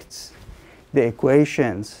affects the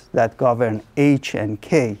equations that govern h and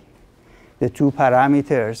k, the two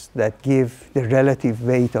parameters that give the relative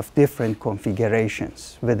weight of different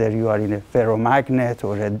configurations, whether you are in a ferromagnet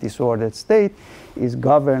or a disordered state, is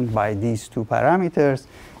governed by these two parameters.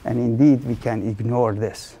 And indeed, we can ignore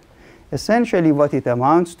this. Essentially, what it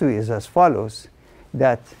amounts to is as follows,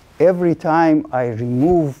 that every time I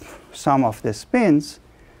remove some of the spins,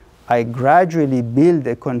 I gradually build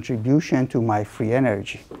a contribution to my free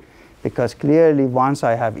energy. Because clearly, once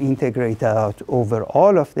I have integrated out over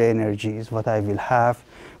all of the energies, what I will have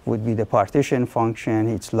would be the partition function,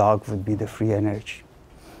 its log would be the free energy.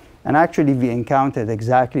 And actually, we encountered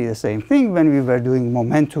exactly the same thing when we were doing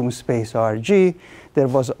momentum space RG. There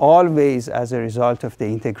was always, as a result of the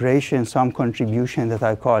integration, some contribution that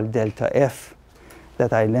I call delta F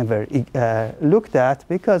that I never looked at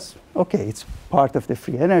because, okay, it's part of the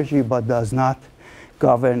free energy, but does not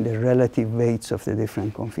govern the relative weights of the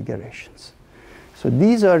different configurations. So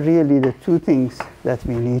these are really the two things that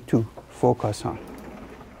we need to focus on.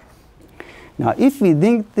 Now, if we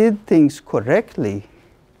did things correctly,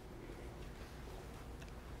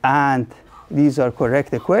 and these are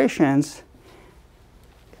correct equations,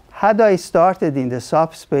 had I started in the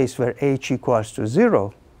subspace where h equals to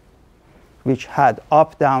 0, which had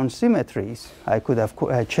up-down symmetries, I could have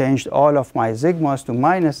changed all of my sigmas to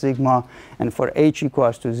minus sigma, and for h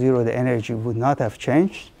equals to 0, the energy would not have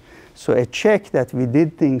changed. So a check that we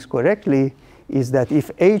did things correctly is that if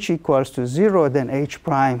h equals to 0, then h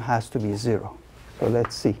prime has to be 0. So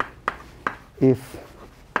let's see. If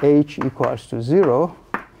h equals to 0,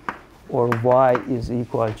 or y is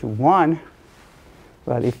equal to 1,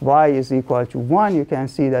 well, if y is equal to 1, you can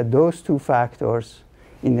see that those two factors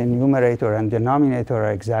in the numerator and denominator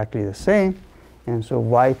are exactly the same. And so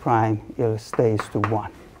y prime stays to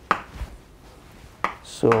 1.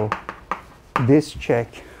 So this check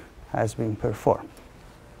has been performed.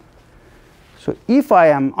 So if I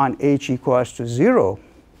am on h equals to 0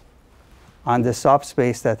 on the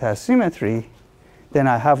subspace that has symmetry, then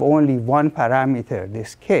I have only one parameter,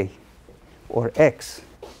 this k, or x.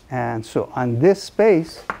 And so on this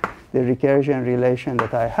space, the recursion relation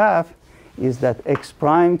that I have is that x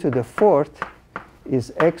prime to the fourth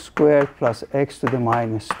is x squared plus x to the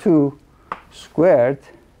minus 2 squared.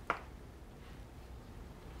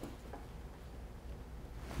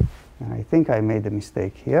 And I think I made a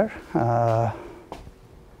mistake here.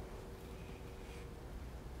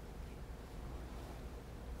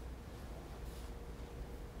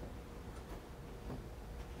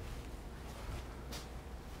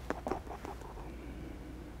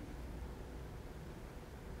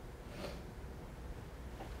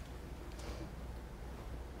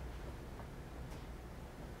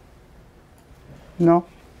 No,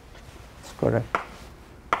 it's correct.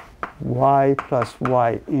 Y plus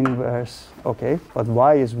y inverse, okay, but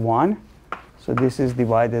y is 1. So this is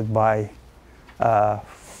divided by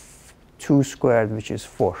 2 squared, which is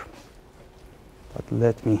 4. But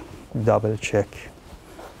let me double check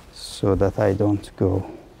so that I don't go.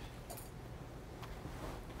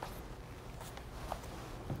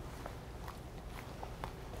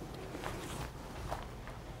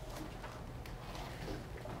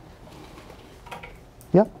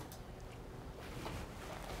 Yeah.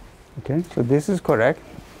 Okay. Okay, so this is correct.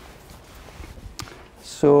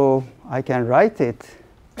 So I can write it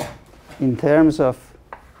in terms of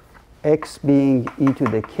x being e to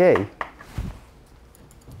the k.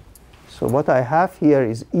 So what I have here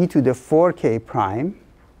is e to the 4k prime.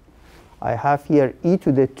 I have here e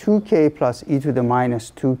to the 2k plus e to the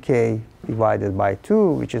minus 2k divided by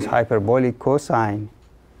 2, which is hyperbolic cosine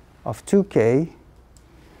of 2k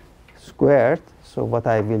squared. So what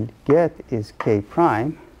I will get is k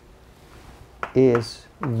prime is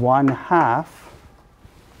 1/2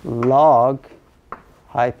 log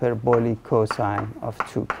hyperbolic cosine of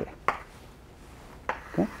 2k.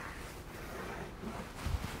 Okay?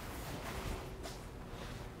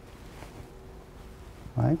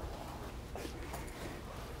 Right?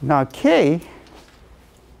 Now k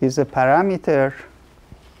is a parameter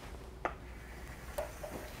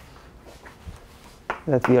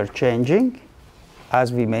that we are changing.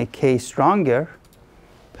 As we make k stronger,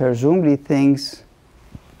 presumably things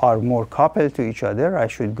are more coupled to each other. I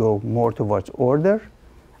should go more towards order.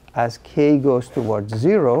 As k goes towards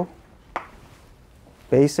 0,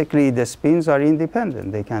 basically the spins are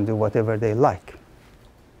independent. They can do whatever they like.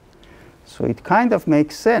 So it kind of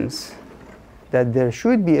makes sense that there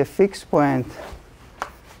should be a fixed point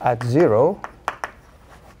at 0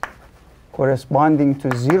 corresponding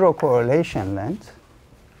to 0 correlation length.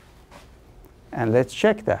 And let's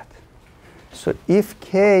check that. So if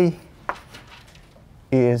k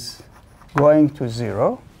is going to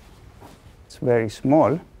 0, it's very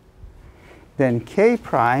small, then k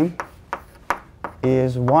prime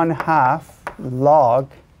is 1/2 log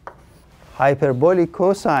hyperbolic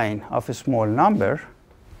cosine of a small number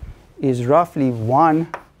is roughly 1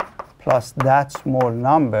 plus that small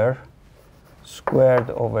number squared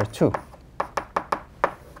over 2.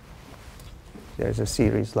 There's a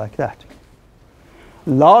series like that.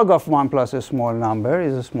 Log of 1 plus a small number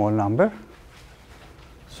is a small number.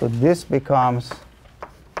 So this becomes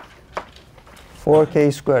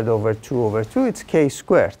 4k squared over 2 over 2. It's k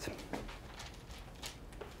squared.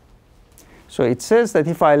 So it says that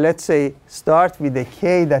if I, let's say, start with a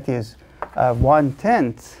k that is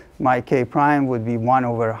 1/10, my k prime would be 1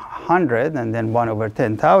 over 100 and then 1 over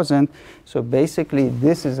 10,000. So basically,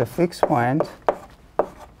 this is a fixed point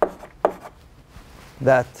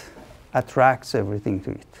that attracts everything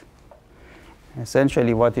to it.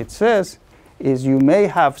 Essentially, what it says is you may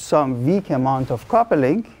have some weak amount of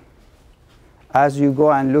coupling. As you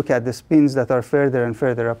go and look at the spins that are further and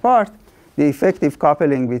further apart, the effective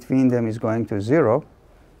coupling between them is going to 0.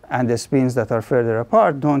 And the spins that are further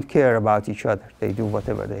apart don't care about each other. They do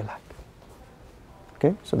whatever they like.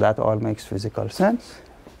 Okay, so that all makes physical sense.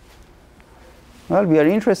 Well, we are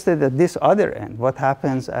interested at this other end. What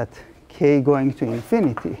happens at k going to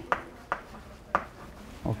infinity?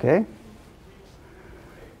 Okay,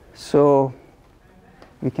 so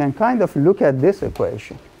we can kind of look at this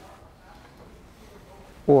equation.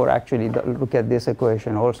 Or actually, look at this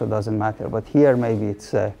equation also doesn't matter. But here, maybe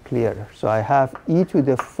it's clearer. So I have e to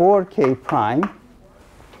the 4k prime.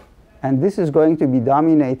 And this is going to be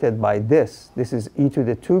dominated by this. This is e to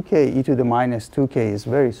the 2k. E to the minus 2k is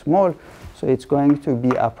very small. So it's going to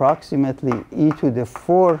be approximately e to the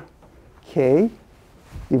 4k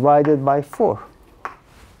divided by 4.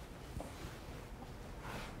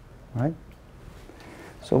 Right?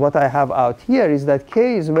 So what I have out here is that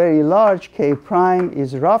k is very large. K prime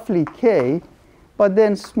is roughly k, but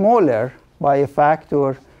then smaller by a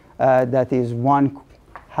factor that is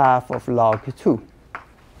 1/2 of log 2.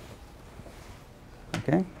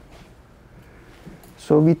 Okay?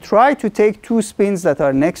 So we try to take two spins that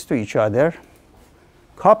are next to each other,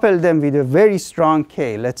 couple them with a very strong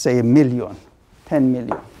k, let's say 1 million, 10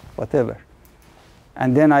 million, whatever.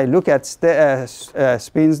 And then I look at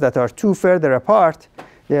spins that are two further apart.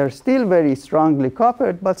 They are still very strongly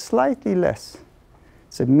coupled, but slightly less.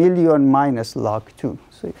 It's 1 million minus log 2.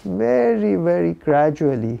 So it very, very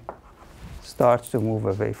gradually starts to move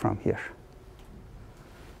away from here.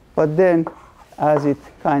 But then, as it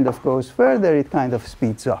kind of goes further, it kind of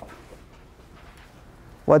speeds up.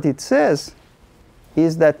 What it says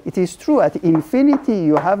is that it is true at infinity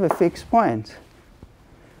you have a fixed point,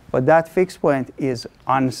 but that fixed point is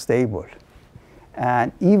unstable.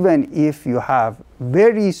 And even if you have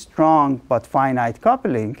very strong but finite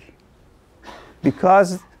coupling,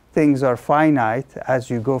 because things are finite, as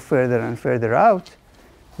you go further and further out,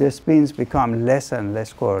 the spins become less and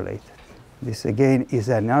less correlated. This, again, is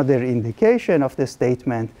another indication of the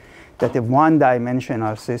statement that a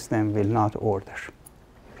one-dimensional system will not order.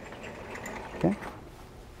 Okay?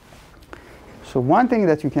 So one thing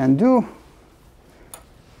that you can do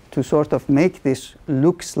to sort of make this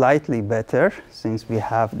look slightly better, since we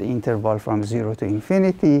have the interval from 0 to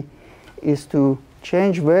infinity, is to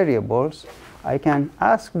change variables. I can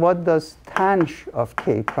ask, what does tanh of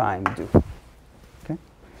k prime do? Okay?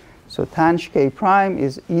 So tanh k prime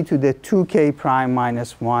is e to the 2k prime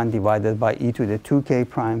minus 1 divided by e to the 2k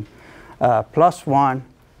prime plus 1.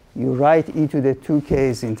 You write e to the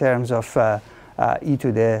 2k's in terms of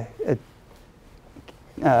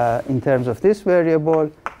in terms of this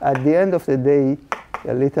variable. At the end of the day,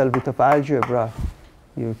 a little bit of algebra,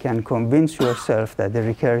 you can convince yourself that the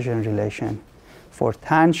recursion relation for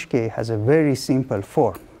tanh k has a very simple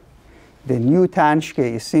form. The new tanh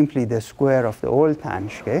k is simply the square of the old tanh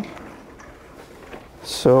k.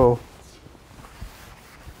 So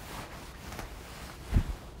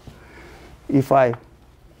if I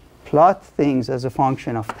plot things as a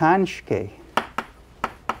function of tanh k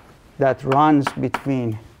that runs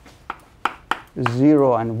between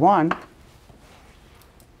 0 and 1,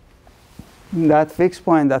 that fixed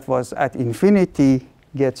point that was at infinity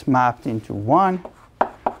gets mapped into 1,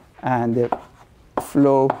 and the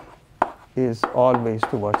flow is always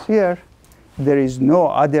towards here. There is no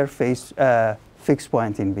other fixed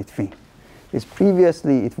point in between.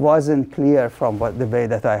 Previously, it wasn't clear from the way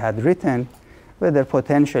that I had written whether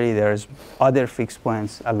potentially there's other fixed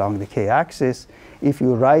points along the k-axis. If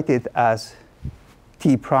you write it as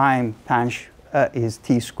t prime tanh is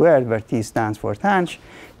t squared, where t stands for tanh,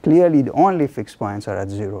 clearly the only fixed points are at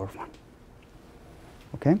 0 or 1.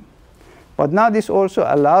 Okay? But now this also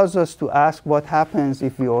allows us to ask what happens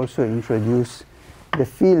if we also introduce the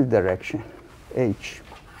field direction, h,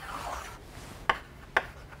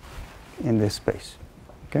 in this space.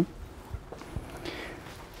 Okay?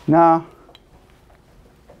 Now,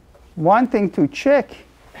 one thing to check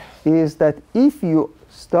is that if you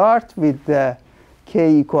start with the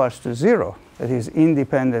k equals to 0, that is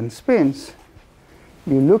independent spins,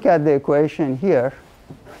 you look at the equation here,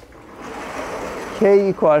 k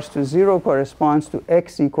equals to 0 corresponds to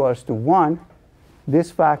x equals to 1. This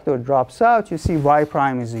factor drops out. You see y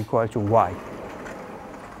prime is equal to y.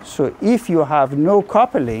 So if you have no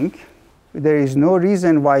coupling, there is no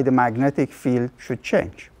reason why the magnetic field should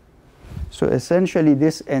change. So essentially,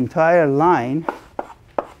 this entire line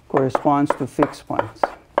corresponds to fixed points.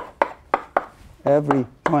 Every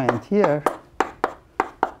point here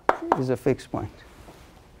is a fixed point.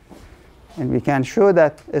 And we can show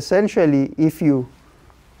that essentially, if you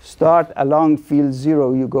start along field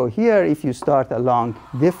 0, you go here. If you start along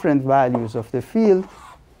different values of the field,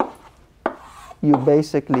 you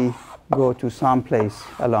basically go to some place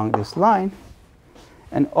along this line.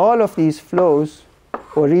 And all of these flows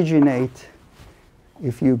originate,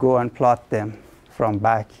 if you go and plot them from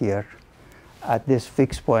back here, at this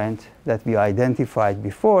fixed point that we identified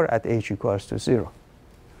before at h equals to 0.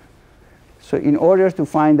 So in order to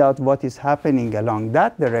find out what is happening along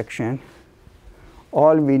that direction,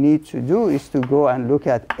 all we need to do is to go and look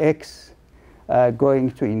at x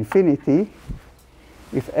going to infinity.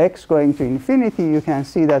 If x going to infinity, you can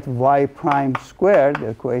see that y prime squared, the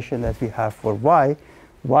equation that we have for y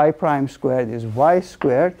prime squared is y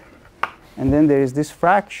squared. And then there is this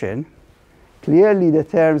fraction. Clearly, the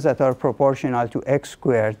terms that are proportional to x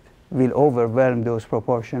squared will overwhelm those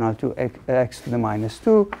proportional to x to the minus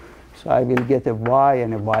 2. So I will get a y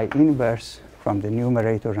and a y inverse from the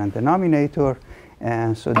numerator and denominator.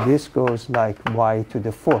 And so this goes like y to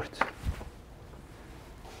the 4th,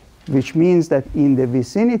 which means that in the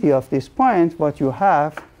vicinity of this point, what you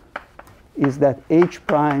have is that h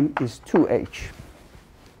prime is 2h.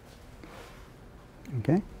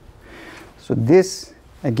 Okay? So this,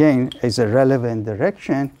 again, is a relevant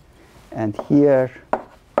direction. And here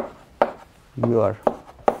you are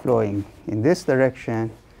flowing in this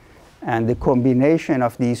direction. And the combination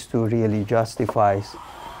of these two really justifies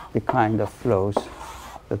the kind of flows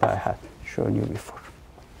that I had shown you before.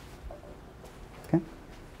 Okay?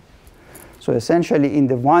 So essentially, in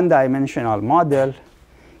the one-dimensional model,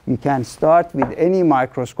 you can start with any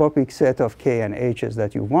microscopic set of k and h's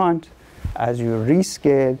that you want. As you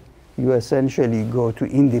rescale, you essentially go to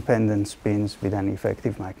independent spins with an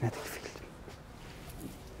effective magnetic field.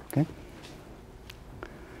 Okay?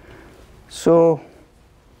 So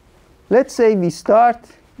let's say we start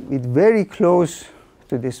with very close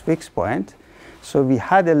to this fixed point. So we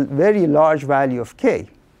had a very large value of k.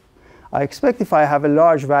 I expect if I have a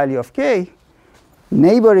large value of k,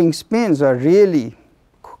 neighboring spins are really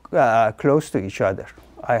close to each other.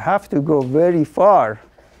 I have to go very far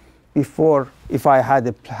before, if I had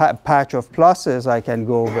a patch of pluses, I can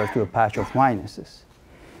go over to a patch of minuses.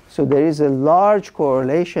 So there is a large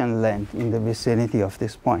correlation length in the vicinity of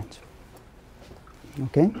this point.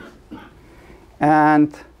 Okay?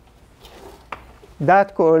 And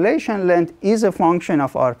that correlation length is a function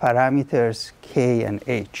of our parameters k and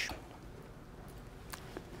h.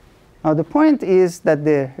 Now the point is that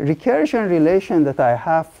the recursion relation that I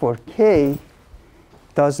have for k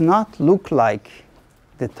does not look like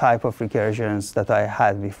the type of recursions that I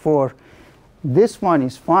had before. This one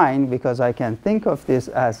is fine because I can think of this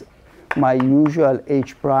as my usual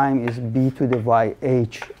h prime is b to the y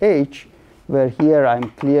h, where here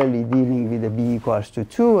I'm clearly dealing with a b equals to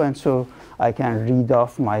 2, and so I can read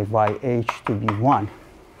off my yh to be 1.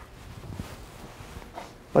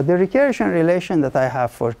 But the recursion relation that I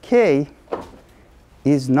have for k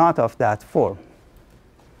is not of that form.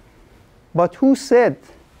 But who said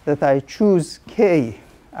that I choose k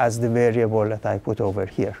as the variable that I put over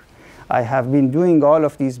here? I have been doing all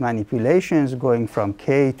of these manipulations going from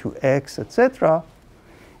k to x, etc.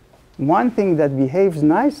 One thing that behaves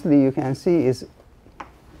nicely, you can see, is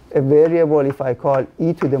a variable, if I call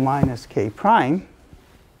e to the minus k prime,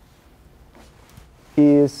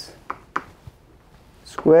 is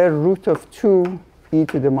square root of 2 e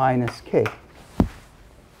to the minus k.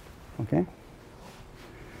 Okay?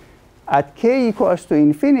 At k equals to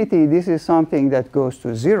infinity, this is something that goes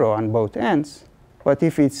to 0 on both ends. But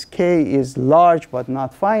if its k is large but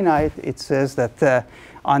not finite, it says that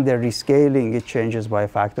under rescaling, it changes by a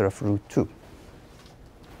factor of root 2.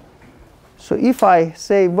 So if I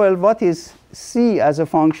say, well, what is c as a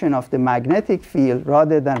function of the magnetic field,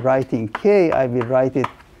 rather than writing k, I will write it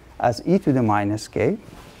as e to the minus k.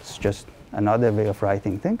 It's just another way of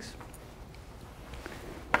writing things.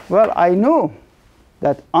 Well, I know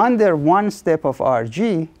that under one step of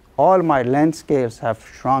Rg, all my length scales have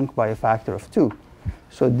shrunk by a factor of 2.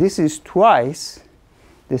 So this is twice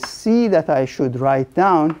the c that I should write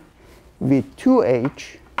down with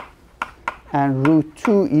 2h and root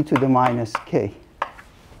 2 e to the minus k.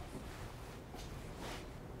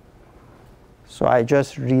 So I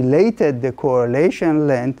just related the correlation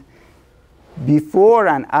length before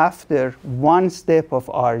and after one step of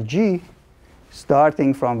Rg,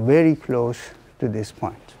 starting from very close to this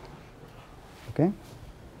point. Okay?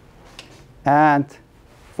 And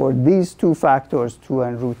for these two factors, 2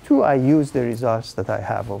 and root 2, I use the results that I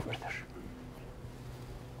have over there.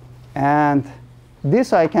 And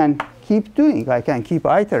this I can keep doing. I can keep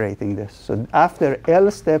iterating this. So after L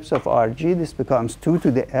steps of Rg, this becomes 2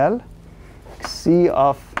 to the L, C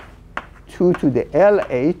of 2 to the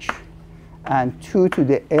LH, and 2 to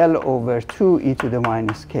the L over 2 e to the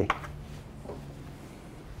minus k.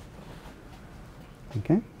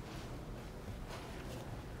 Okay?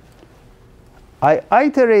 I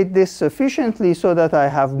iterate this sufficiently so that I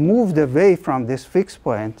have moved away from this fixed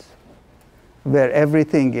point where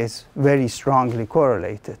everything is very strongly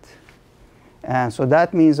correlated. And so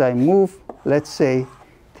that means I move, let's say,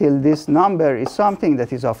 till this number is something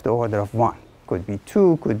that is of the order of 1. Could be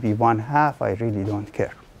 2, could be 1/2, I really don't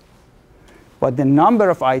care. But the number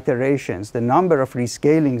of iterations, the number of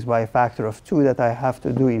rescalings by a factor of 2 that I have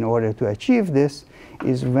to do in order to achieve this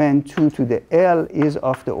is when 2 to the L is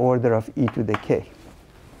of the order of e to the k.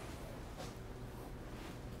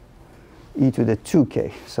 E to the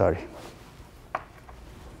 2k, sorry.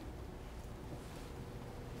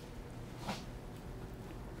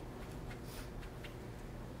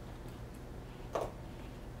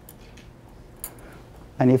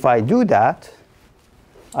 And if I do that,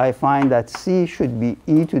 I find that c should be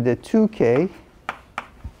e to the 2k,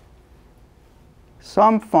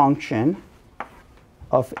 some function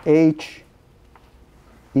of h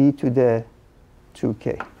e to the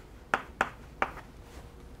 2k.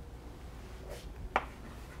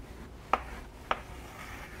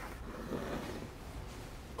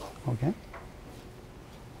 Okay?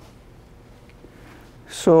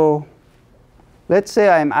 So let's say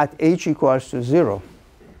I'm at h equals to 0.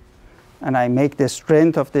 And I make the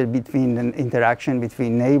strength of the interaction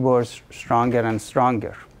between neighbors stronger and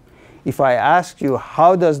stronger. If I ask you,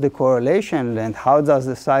 how does the correlation length, how does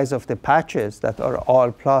the size of the patches that are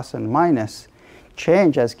all plus and minus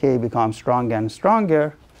change as k becomes stronger and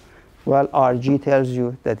stronger, well, Rg tells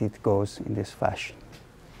you that it goes in this fashion.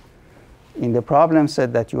 In the problem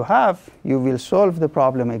set that you have, you will solve the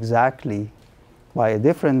problem exactly by a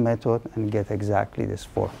different method and get exactly this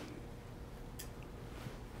form.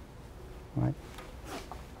 Right?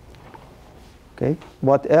 Okay.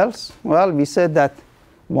 What else? Well, we said that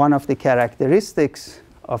one of the characteristics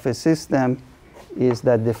of a system is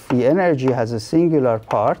that the free energy has a singular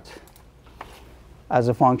part as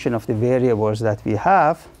a function of the variables that we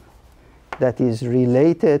have that is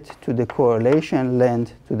related to the correlation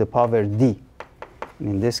length to the power d. And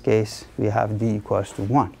in this case, we have d equals to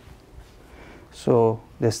 1. So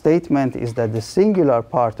the statement is that the singular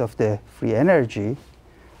part of the free energy,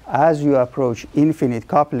 as you approach infinite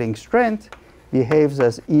coupling strength, behaves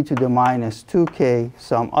as e to the minus 2k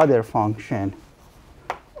some other function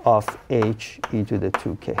of h e to the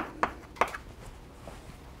 2k.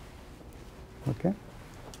 Okay?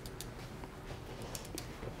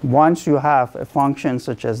 Once you have a function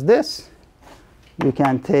such as this, you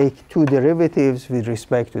can take two derivatives with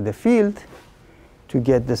respect to the field to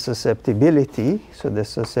get the susceptibility. So the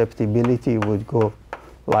susceptibility would go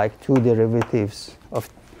like two derivatives of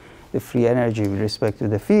the free energy with respect to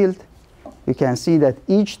the field. You can see that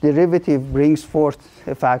each derivative brings forth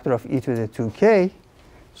a factor of e to the 2k.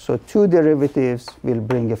 So two derivatives will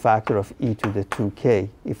bring a factor of e to the 2k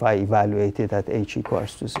if I evaluate it at h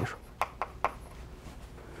equals to 0.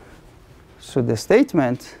 So the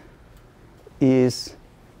statement is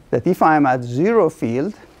that if I'm at 0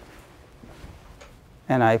 field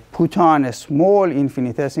and I put on a small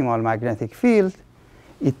infinitesimal magnetic field,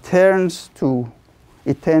 it tends to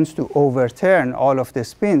overturn all of the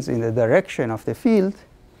spins in the direction of the field.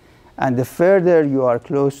 And the further you are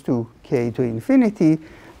close to k to infinity,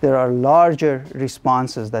 there are larger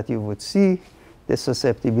responses that you would see. The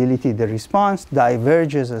susceptibility, the response,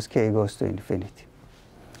 diverges as k goes to infinity.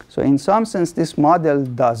 So in some sense, this model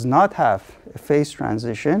does not have a phase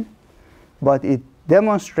transition, but it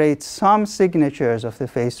demonstrates some signatures of the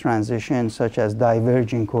phase transition, such as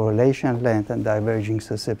diverging correlation length and diverging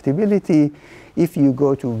susceptibility, if you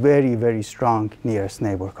go to very, very strong nearest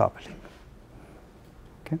neighbor coupling.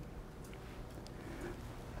 Okay.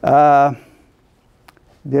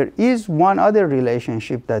 There is one other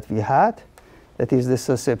relationship that we had, that is the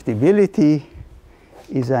susceptibility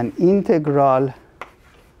is an integral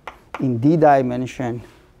in d dimension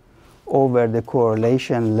over the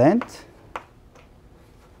correlation length,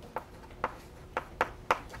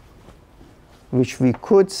 which we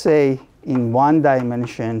could say in one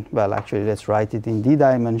dimension, well, actually, let's write it in d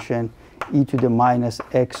dimension, e to the minus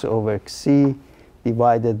x over c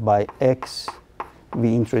divided by x.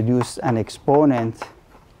 We introduced an exponent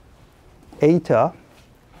eta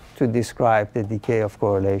to describe the decay of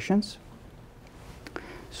correlations.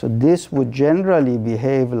 So this would generally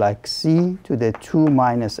behave like c to the 2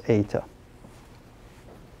 minus eta.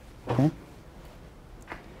 Okay?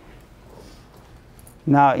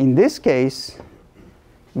 Now, in this case,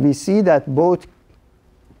 we see that both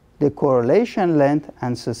the correlation length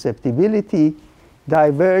and susceptibility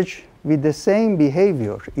diverge with the same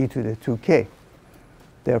behavior, e to the 2k.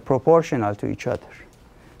 They're proportional to each other.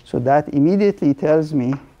 So that immediately tells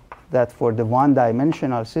me that for the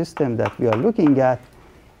one-dimensional system that we are looking at,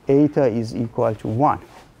 eta is equal to 1.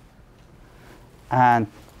 And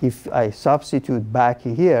if I substitute back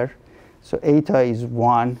here, so eta is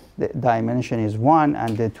 1, the dimension is 1,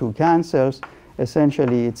 and the 2 cancels.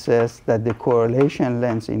 Essentially, it says that the correlation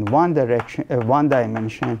lengths in one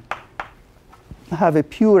dimension have a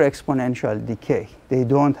pure exponential decay. They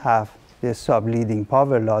don't have the subleading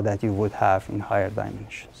power law that you would have in higher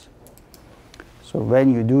dimensions. So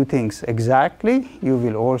when you do things exactly, you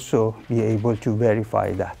will also be able to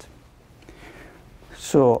verify that.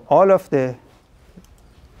 So all of the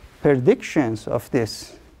predictions of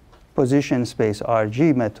this position space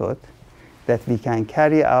RG method that we can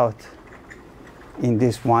carry out in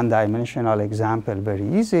this one-dimensional example very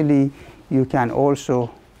easily, you can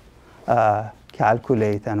also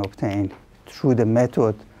calculate and obtain through the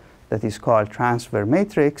method that is called transfer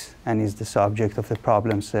matrix and is the subject of the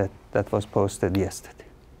problem set that was posted yesterday.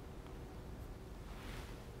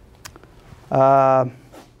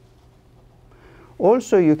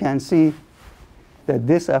 Also, you can see that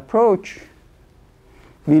this approach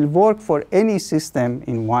will work for any system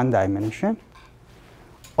in one dimension.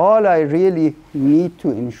 All I really need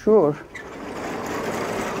to ensure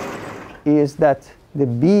is that the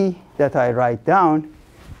B that I write down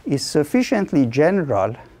is sufficiently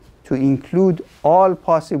general to include all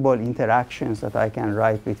possible interactions that I can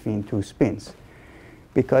write between two spins.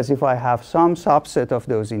 Because if I have some subset of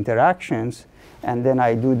those interactions, and then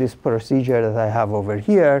I do this procedure that I have over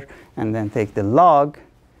here, and then take the log,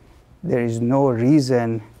 there is no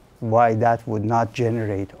reason why that would not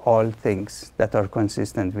generate all things that are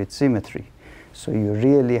consistent with symmetry. So you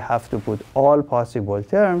really have to put all possible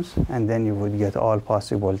terms, and then you would get all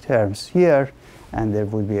possible terms here, and there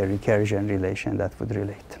would be a recursion relation that would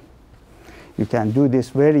relate. You can do this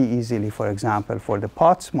very easily, for example, for the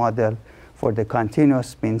Potts model. For the continuous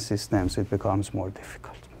spin systems, it becomes more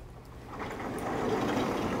difficult.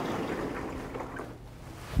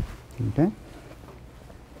 Okay.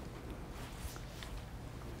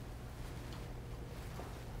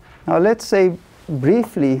 Now let's say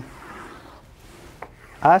briefly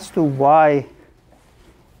as to why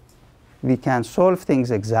we can solve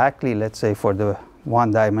things exactly, let's say, for the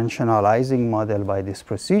one-dimensional Ising model by this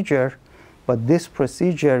procedure, but this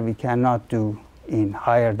procedure we cannot do in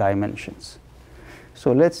higher dimensions.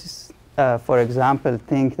 So let's, for example,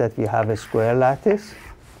 think that we have a square lattice.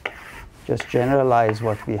 Just generalize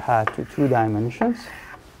what we had to 2 dimensions.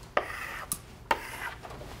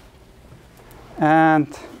 And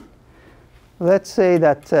let's say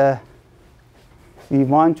that we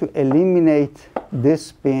want to eliminate this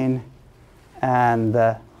spin and,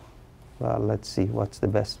 well, let's see what's the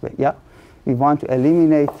best way. Yeah, we want to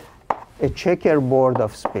eliminate a checkerboard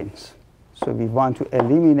of spins. So we want to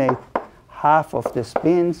eliminate half of the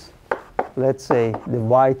spins, let's say the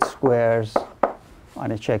white squares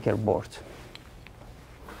on a checkerboard.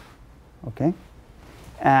 Okay?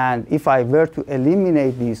 And if I were to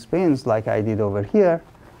eliminate these spins like I did over here,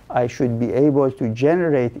 I should be able to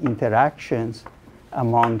generate interactions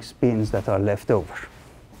among spins that are left over.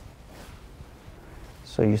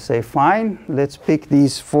 So you say, fine, let's pick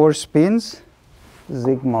these 4 spins,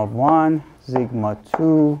 sigma 1, sigma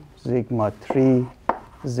 2, sigma 3,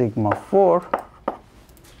 sigma 4,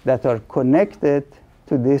 that are connected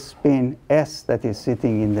to this spin S that is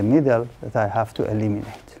sitting in the middle that I have to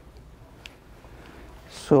eliminate.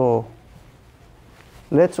 So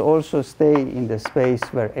let's also stay in the space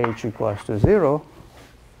where h equals to 0,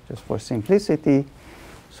 just for simplicity.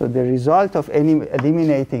 So the result of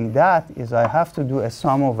eliminating that is I have to do a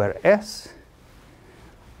sum over S.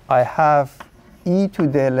 I have e to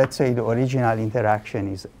the, let's say the original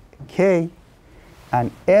interaction is k,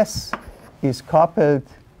 and S is coupled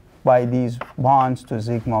by these bonds to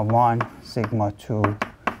sigma 1, sigma 2,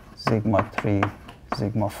 sigma 3,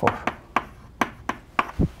 sigma 4.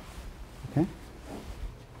 Okay?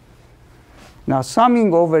 Now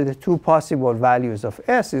summing over the 2 possible values of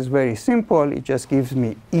S is very simple. It just gives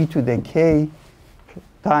me e to the k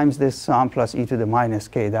times this sum plus e to the minus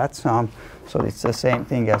k that sum. So it's the same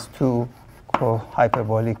thing as 2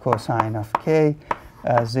 hyperbolic cosine of k,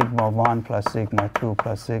 sigma 1 plus sigma 2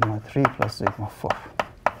 plus sigma 3 plus sigma 4.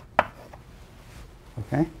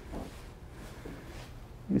 Okay?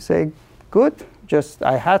 You say, good, just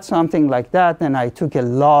I had something like that, and I took a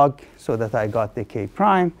log so that I got the k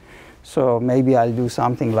prime. So maybe I'll do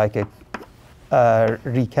something like a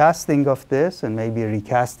recasting of this, and maybe a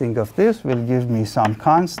recasting of this will give me some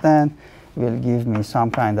constant, will give me some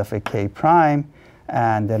kind of a k prime,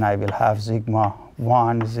 and then I will have sigma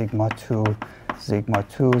 1, sigma 2, sigma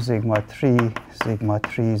 2, sigma 3, sigma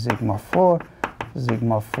 3, sigma 4,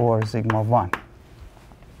 sigma 4, sigma 1.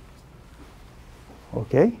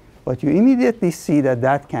 Okay? But you immediately see that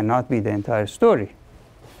that cannot be the entire story,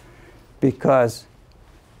 because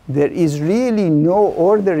there is really no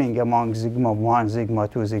ordering among sigma 1, sigma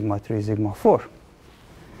 2, sigma 3, sigma 4.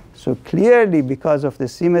 So clearly, because of the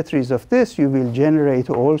symmetries of this, you will generate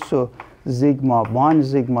also sigma 1,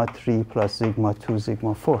 sigma 3 plus sigma 2,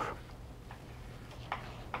 sigma 4.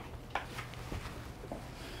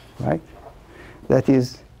 Right? That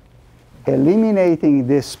is, eliminating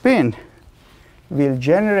this spin will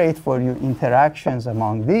generate for you interactions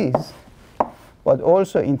among these, but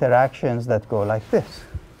also interactions that go like this.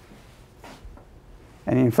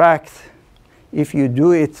 And in fact, if you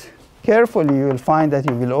do it carefully, you will find that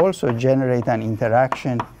you will also generate an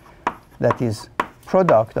interaction that is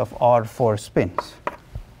product of all 4 spins.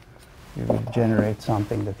 You will generate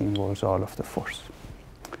something that involves all of the 4s.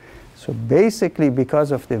 So basically,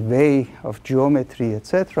 because of the way of geometry,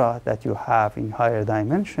 etc., that you have in higher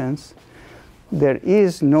dimensions, there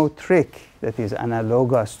is no trick that is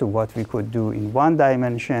analogous to what we could do in 1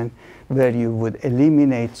 dimension, where you would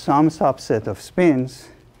eliminate some subset of spins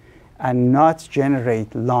and not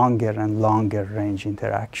generate longer and longer range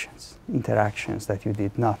interactions that you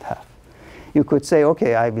did not have. You could say,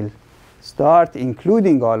 OK, I will start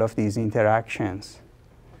including all of these interactions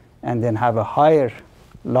and then have a higher,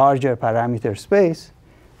 larger parameter space.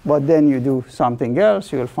 But then you do something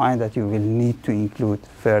else, you will find that you will need to include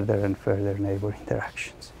further and further neighbor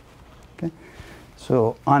interactions. Okay?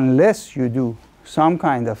 So unless you do some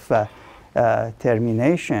kind of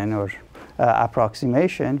termination or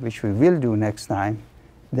approximation, which we will do next time,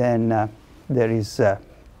 then there is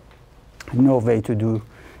no way to do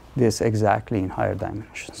this exactly in higher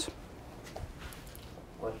dimensions.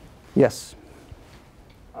 What? Yes?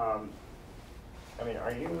 I mean,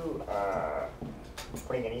 are you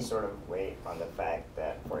putting any sort of weight on the fact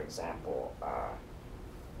that, for example,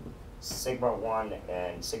 sigma 1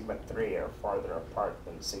 and sigma 3 are farther apart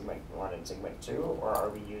than sigma 1 and sigma 2, or are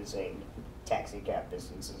we using taxi gap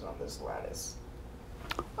distances on this lattice?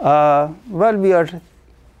 Well, we are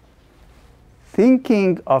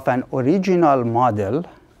thinking of an original model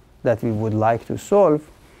that we would like to solve,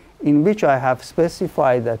 in which I have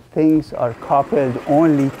specified that things are coupled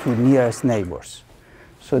only to nearest neighbors.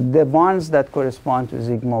 So the ones that correspond to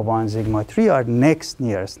sigma 1, sigma 3 are next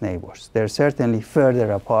nearest neighbors. They're certainly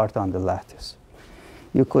further apart on the lattice.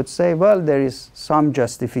 You could say, well, there is some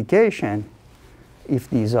justification if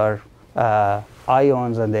these are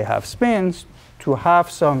ions and they have spins to have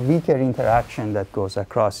some weaker interaction that goes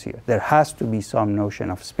across here. There has to be some notion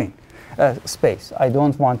of space. I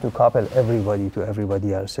don't want to couple everybody to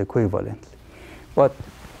everybody else equivalently. But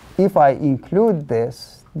if I include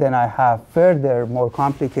this, then I have further more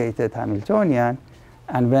complicated Hamiltonian.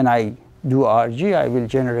 And when I do RG, I will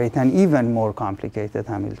generate an even more complicated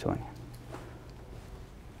Hamiltonian.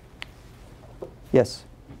 Yes?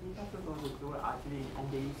 Is it possible to do actually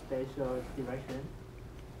only spatial direction?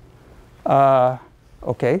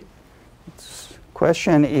 OK.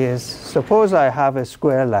 Question is, suppose I have a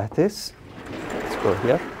square lattice. Let's go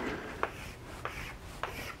here.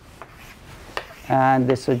 And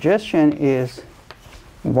the suggestion is,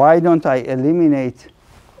 why don't I eliminate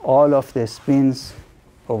all of the spins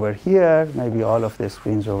over here, maybe all of the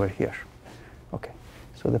spins over here? OK.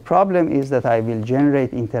 So the problem is that I will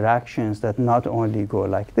generate interactions that not only go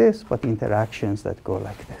like this, but interactions that go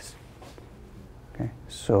like this. OK.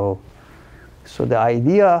 So the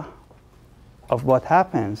idea of what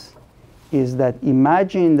happens is that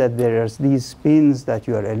imagine that there's these spins that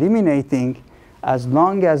you are eliminating. As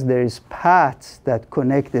long as there is paths that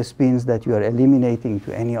connect the spins that you are eliminating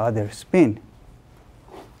to any other spin,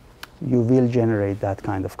 you will generate that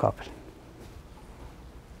kind of coupling.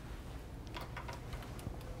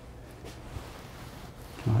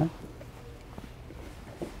 All right.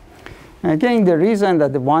 And again, the reason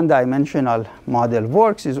that the one-dimensional model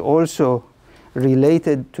works is also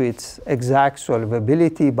related to its exact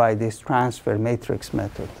solvability by this transfer matrix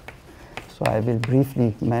method. So I will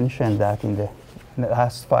briefly mention that in the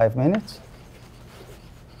last 5 minutes.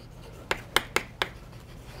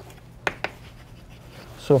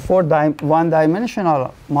 So for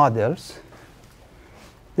one-dimensional models,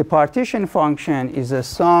 the partition function is a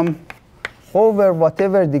sum over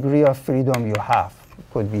whatever degree of freedom you have. It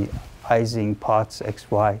could be Ising, Potts, X,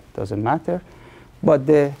 Y, doesn't matter. But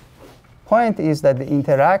the point is that the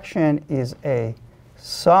interaction is a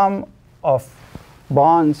sum of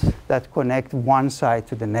bonds that connect one side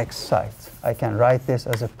to the next side. I can write this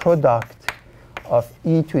as a product of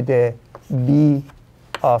e to the b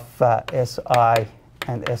of si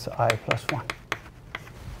and si plus 1.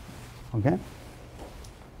 Okay?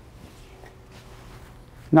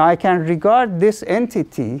 Now I can regard this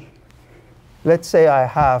entity, let's say I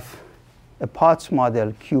have a Potts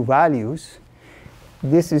model Q values.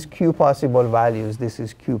 This is Q possible values, this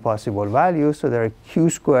is Q possible values. So there are Q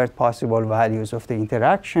squared possible values of the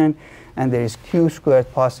interaction, and there is Q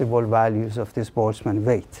squared possible values of this Boltzmann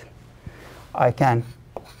weight. I can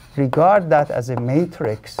regard that as a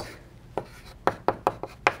matrix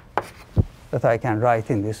that I can write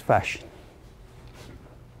in this fashion.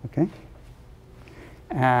 Okay?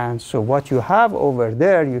 And so what you have over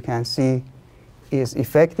there, you can see, is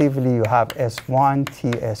effectively you have S1,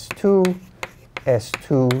 TS2,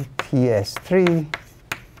 S2, TS3,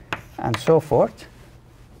 and so forth.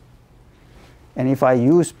 And if I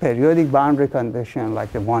use periodic boundary condition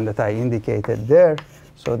like the one that I indicated there,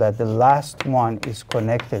 so that the last one is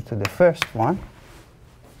connected to the first one,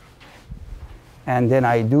 and then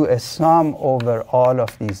I do a sum over all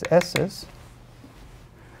of these S's,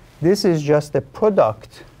 this is just a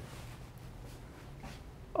product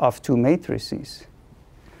of two matrices.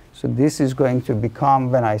 So this is going to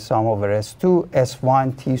become, when I sum over S2,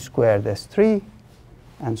 S1 T squared S3,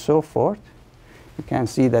 and so forth. You can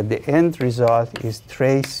see that the end result is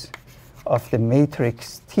trace of the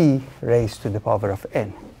matrix T raised to the power of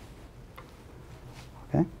n.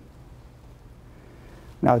 Okay?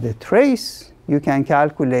 Now the trace you can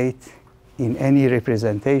calculate in any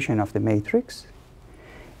representation of the matrix.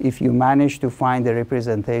 If you manage to find a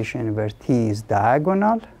representation where T is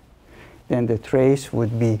diagonal, then the trace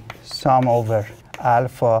would be sum over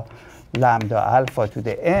alpha lambda alpha to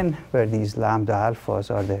the n, where these lambda alphas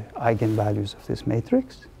are the eigenvalues of this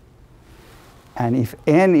matrix. And if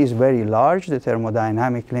n is very large, the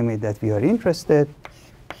thermodynamic limit that we are interested,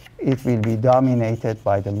 it will be dominated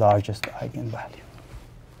by the largest eigenvalue.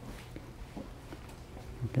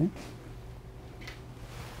 Okay?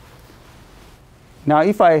 Now,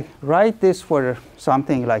 if I write this for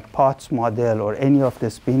something like Potts model or any of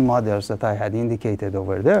the spin models that I had indicated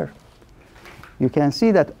over there, you can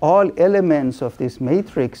see that all elements of this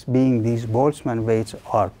matrix, being these Boltzmann weights,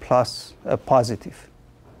 are positive.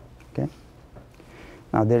 Okay?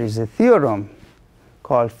 Now, there is a theorem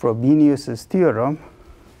called Frobenius's theorem,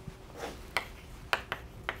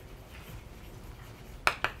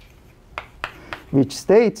 which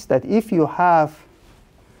states that if you have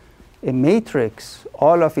a matrix,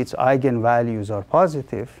 all of its eigenvalues are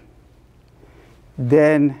positive,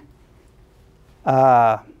 then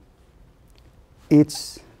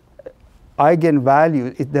its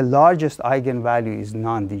eigenvalue, the largest eigenvalue is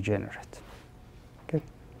non-degenerate. Okay?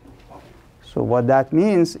 So what that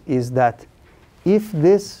means is that if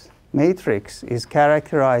this matrix is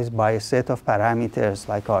characterized by a set of parameters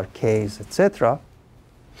like our k's, etc.,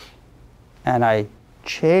 and I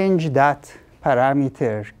change that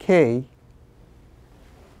parameter k,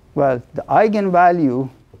 well, the eigenvalue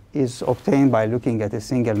is obtained by looking at a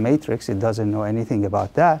single matrix. It doesn't know anything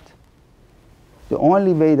about that. The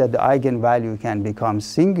only way that the eigenvalue can become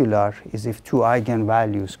singular is if two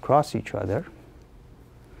eigenvalues cross each other.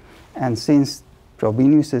 And since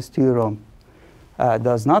Frobenius's theorem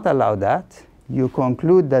does not allow that, you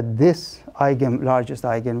conclude that this largest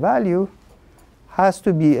eigenvalue has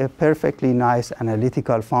to be a perfectly nice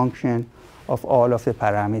analytical function of all of the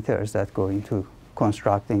parameters that go into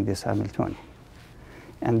constructing this Hamiltonian.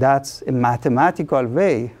 And that's a mathematical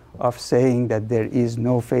way of saying that there is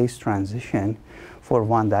no phase transition for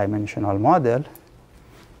one-dimensional model,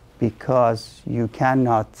 because you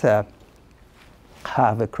cannot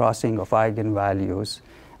have a crossing of eigenvalues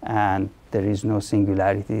and there is no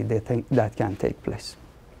singularity that can take place.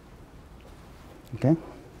 Okay?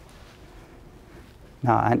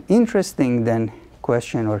 Now, an interesting then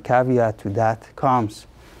question or caveat to that comes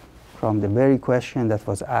from the very question that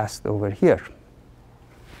was asked over here.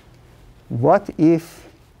 What if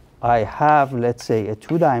I have, let's say, a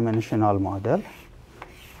two-dimensional model,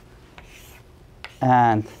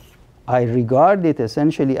 and I regard it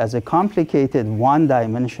essentially as a complicated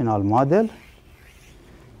one-dimensional model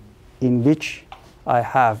in which I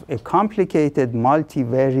have a complicated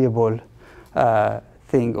multivariable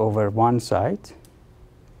thing over one side,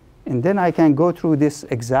 and then I can go through this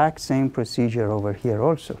exact same procedure over here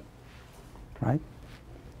also, right?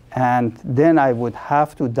 And then I would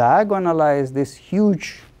have to diagonalize this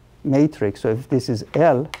huge matrix. So if this is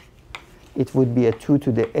L, it would be a 2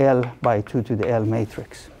 to the L by 2 to the L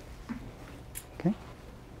matrix. Okay?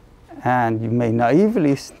 And you may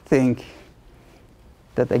naively think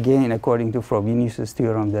that, again, according to Frobenius's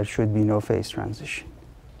theorem, there should be no phase transition.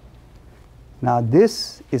 Now,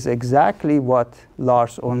 this is exactly what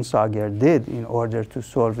Lars Onsager did in order to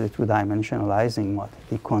solve the two-dimensional Ising model.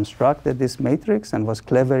 He constructed this matrix and was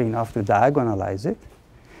clever enough to diagonalize it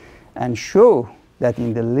and show that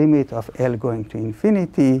in the limit of L going to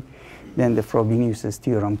infinity, then the Frobenius's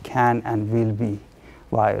theorem can and will be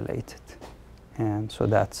violated. And so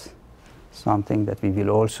that's something that we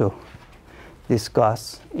will also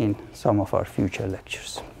discuss in some of our future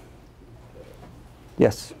lectures.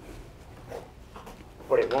 Yes?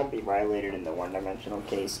 But it won't be violated in the one-dimensional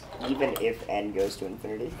case, even if n goes to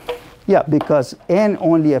infinity? Yeah, because n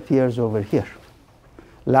only appears over here.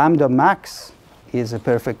 Lambda max is a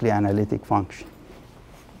perfectly analytic function.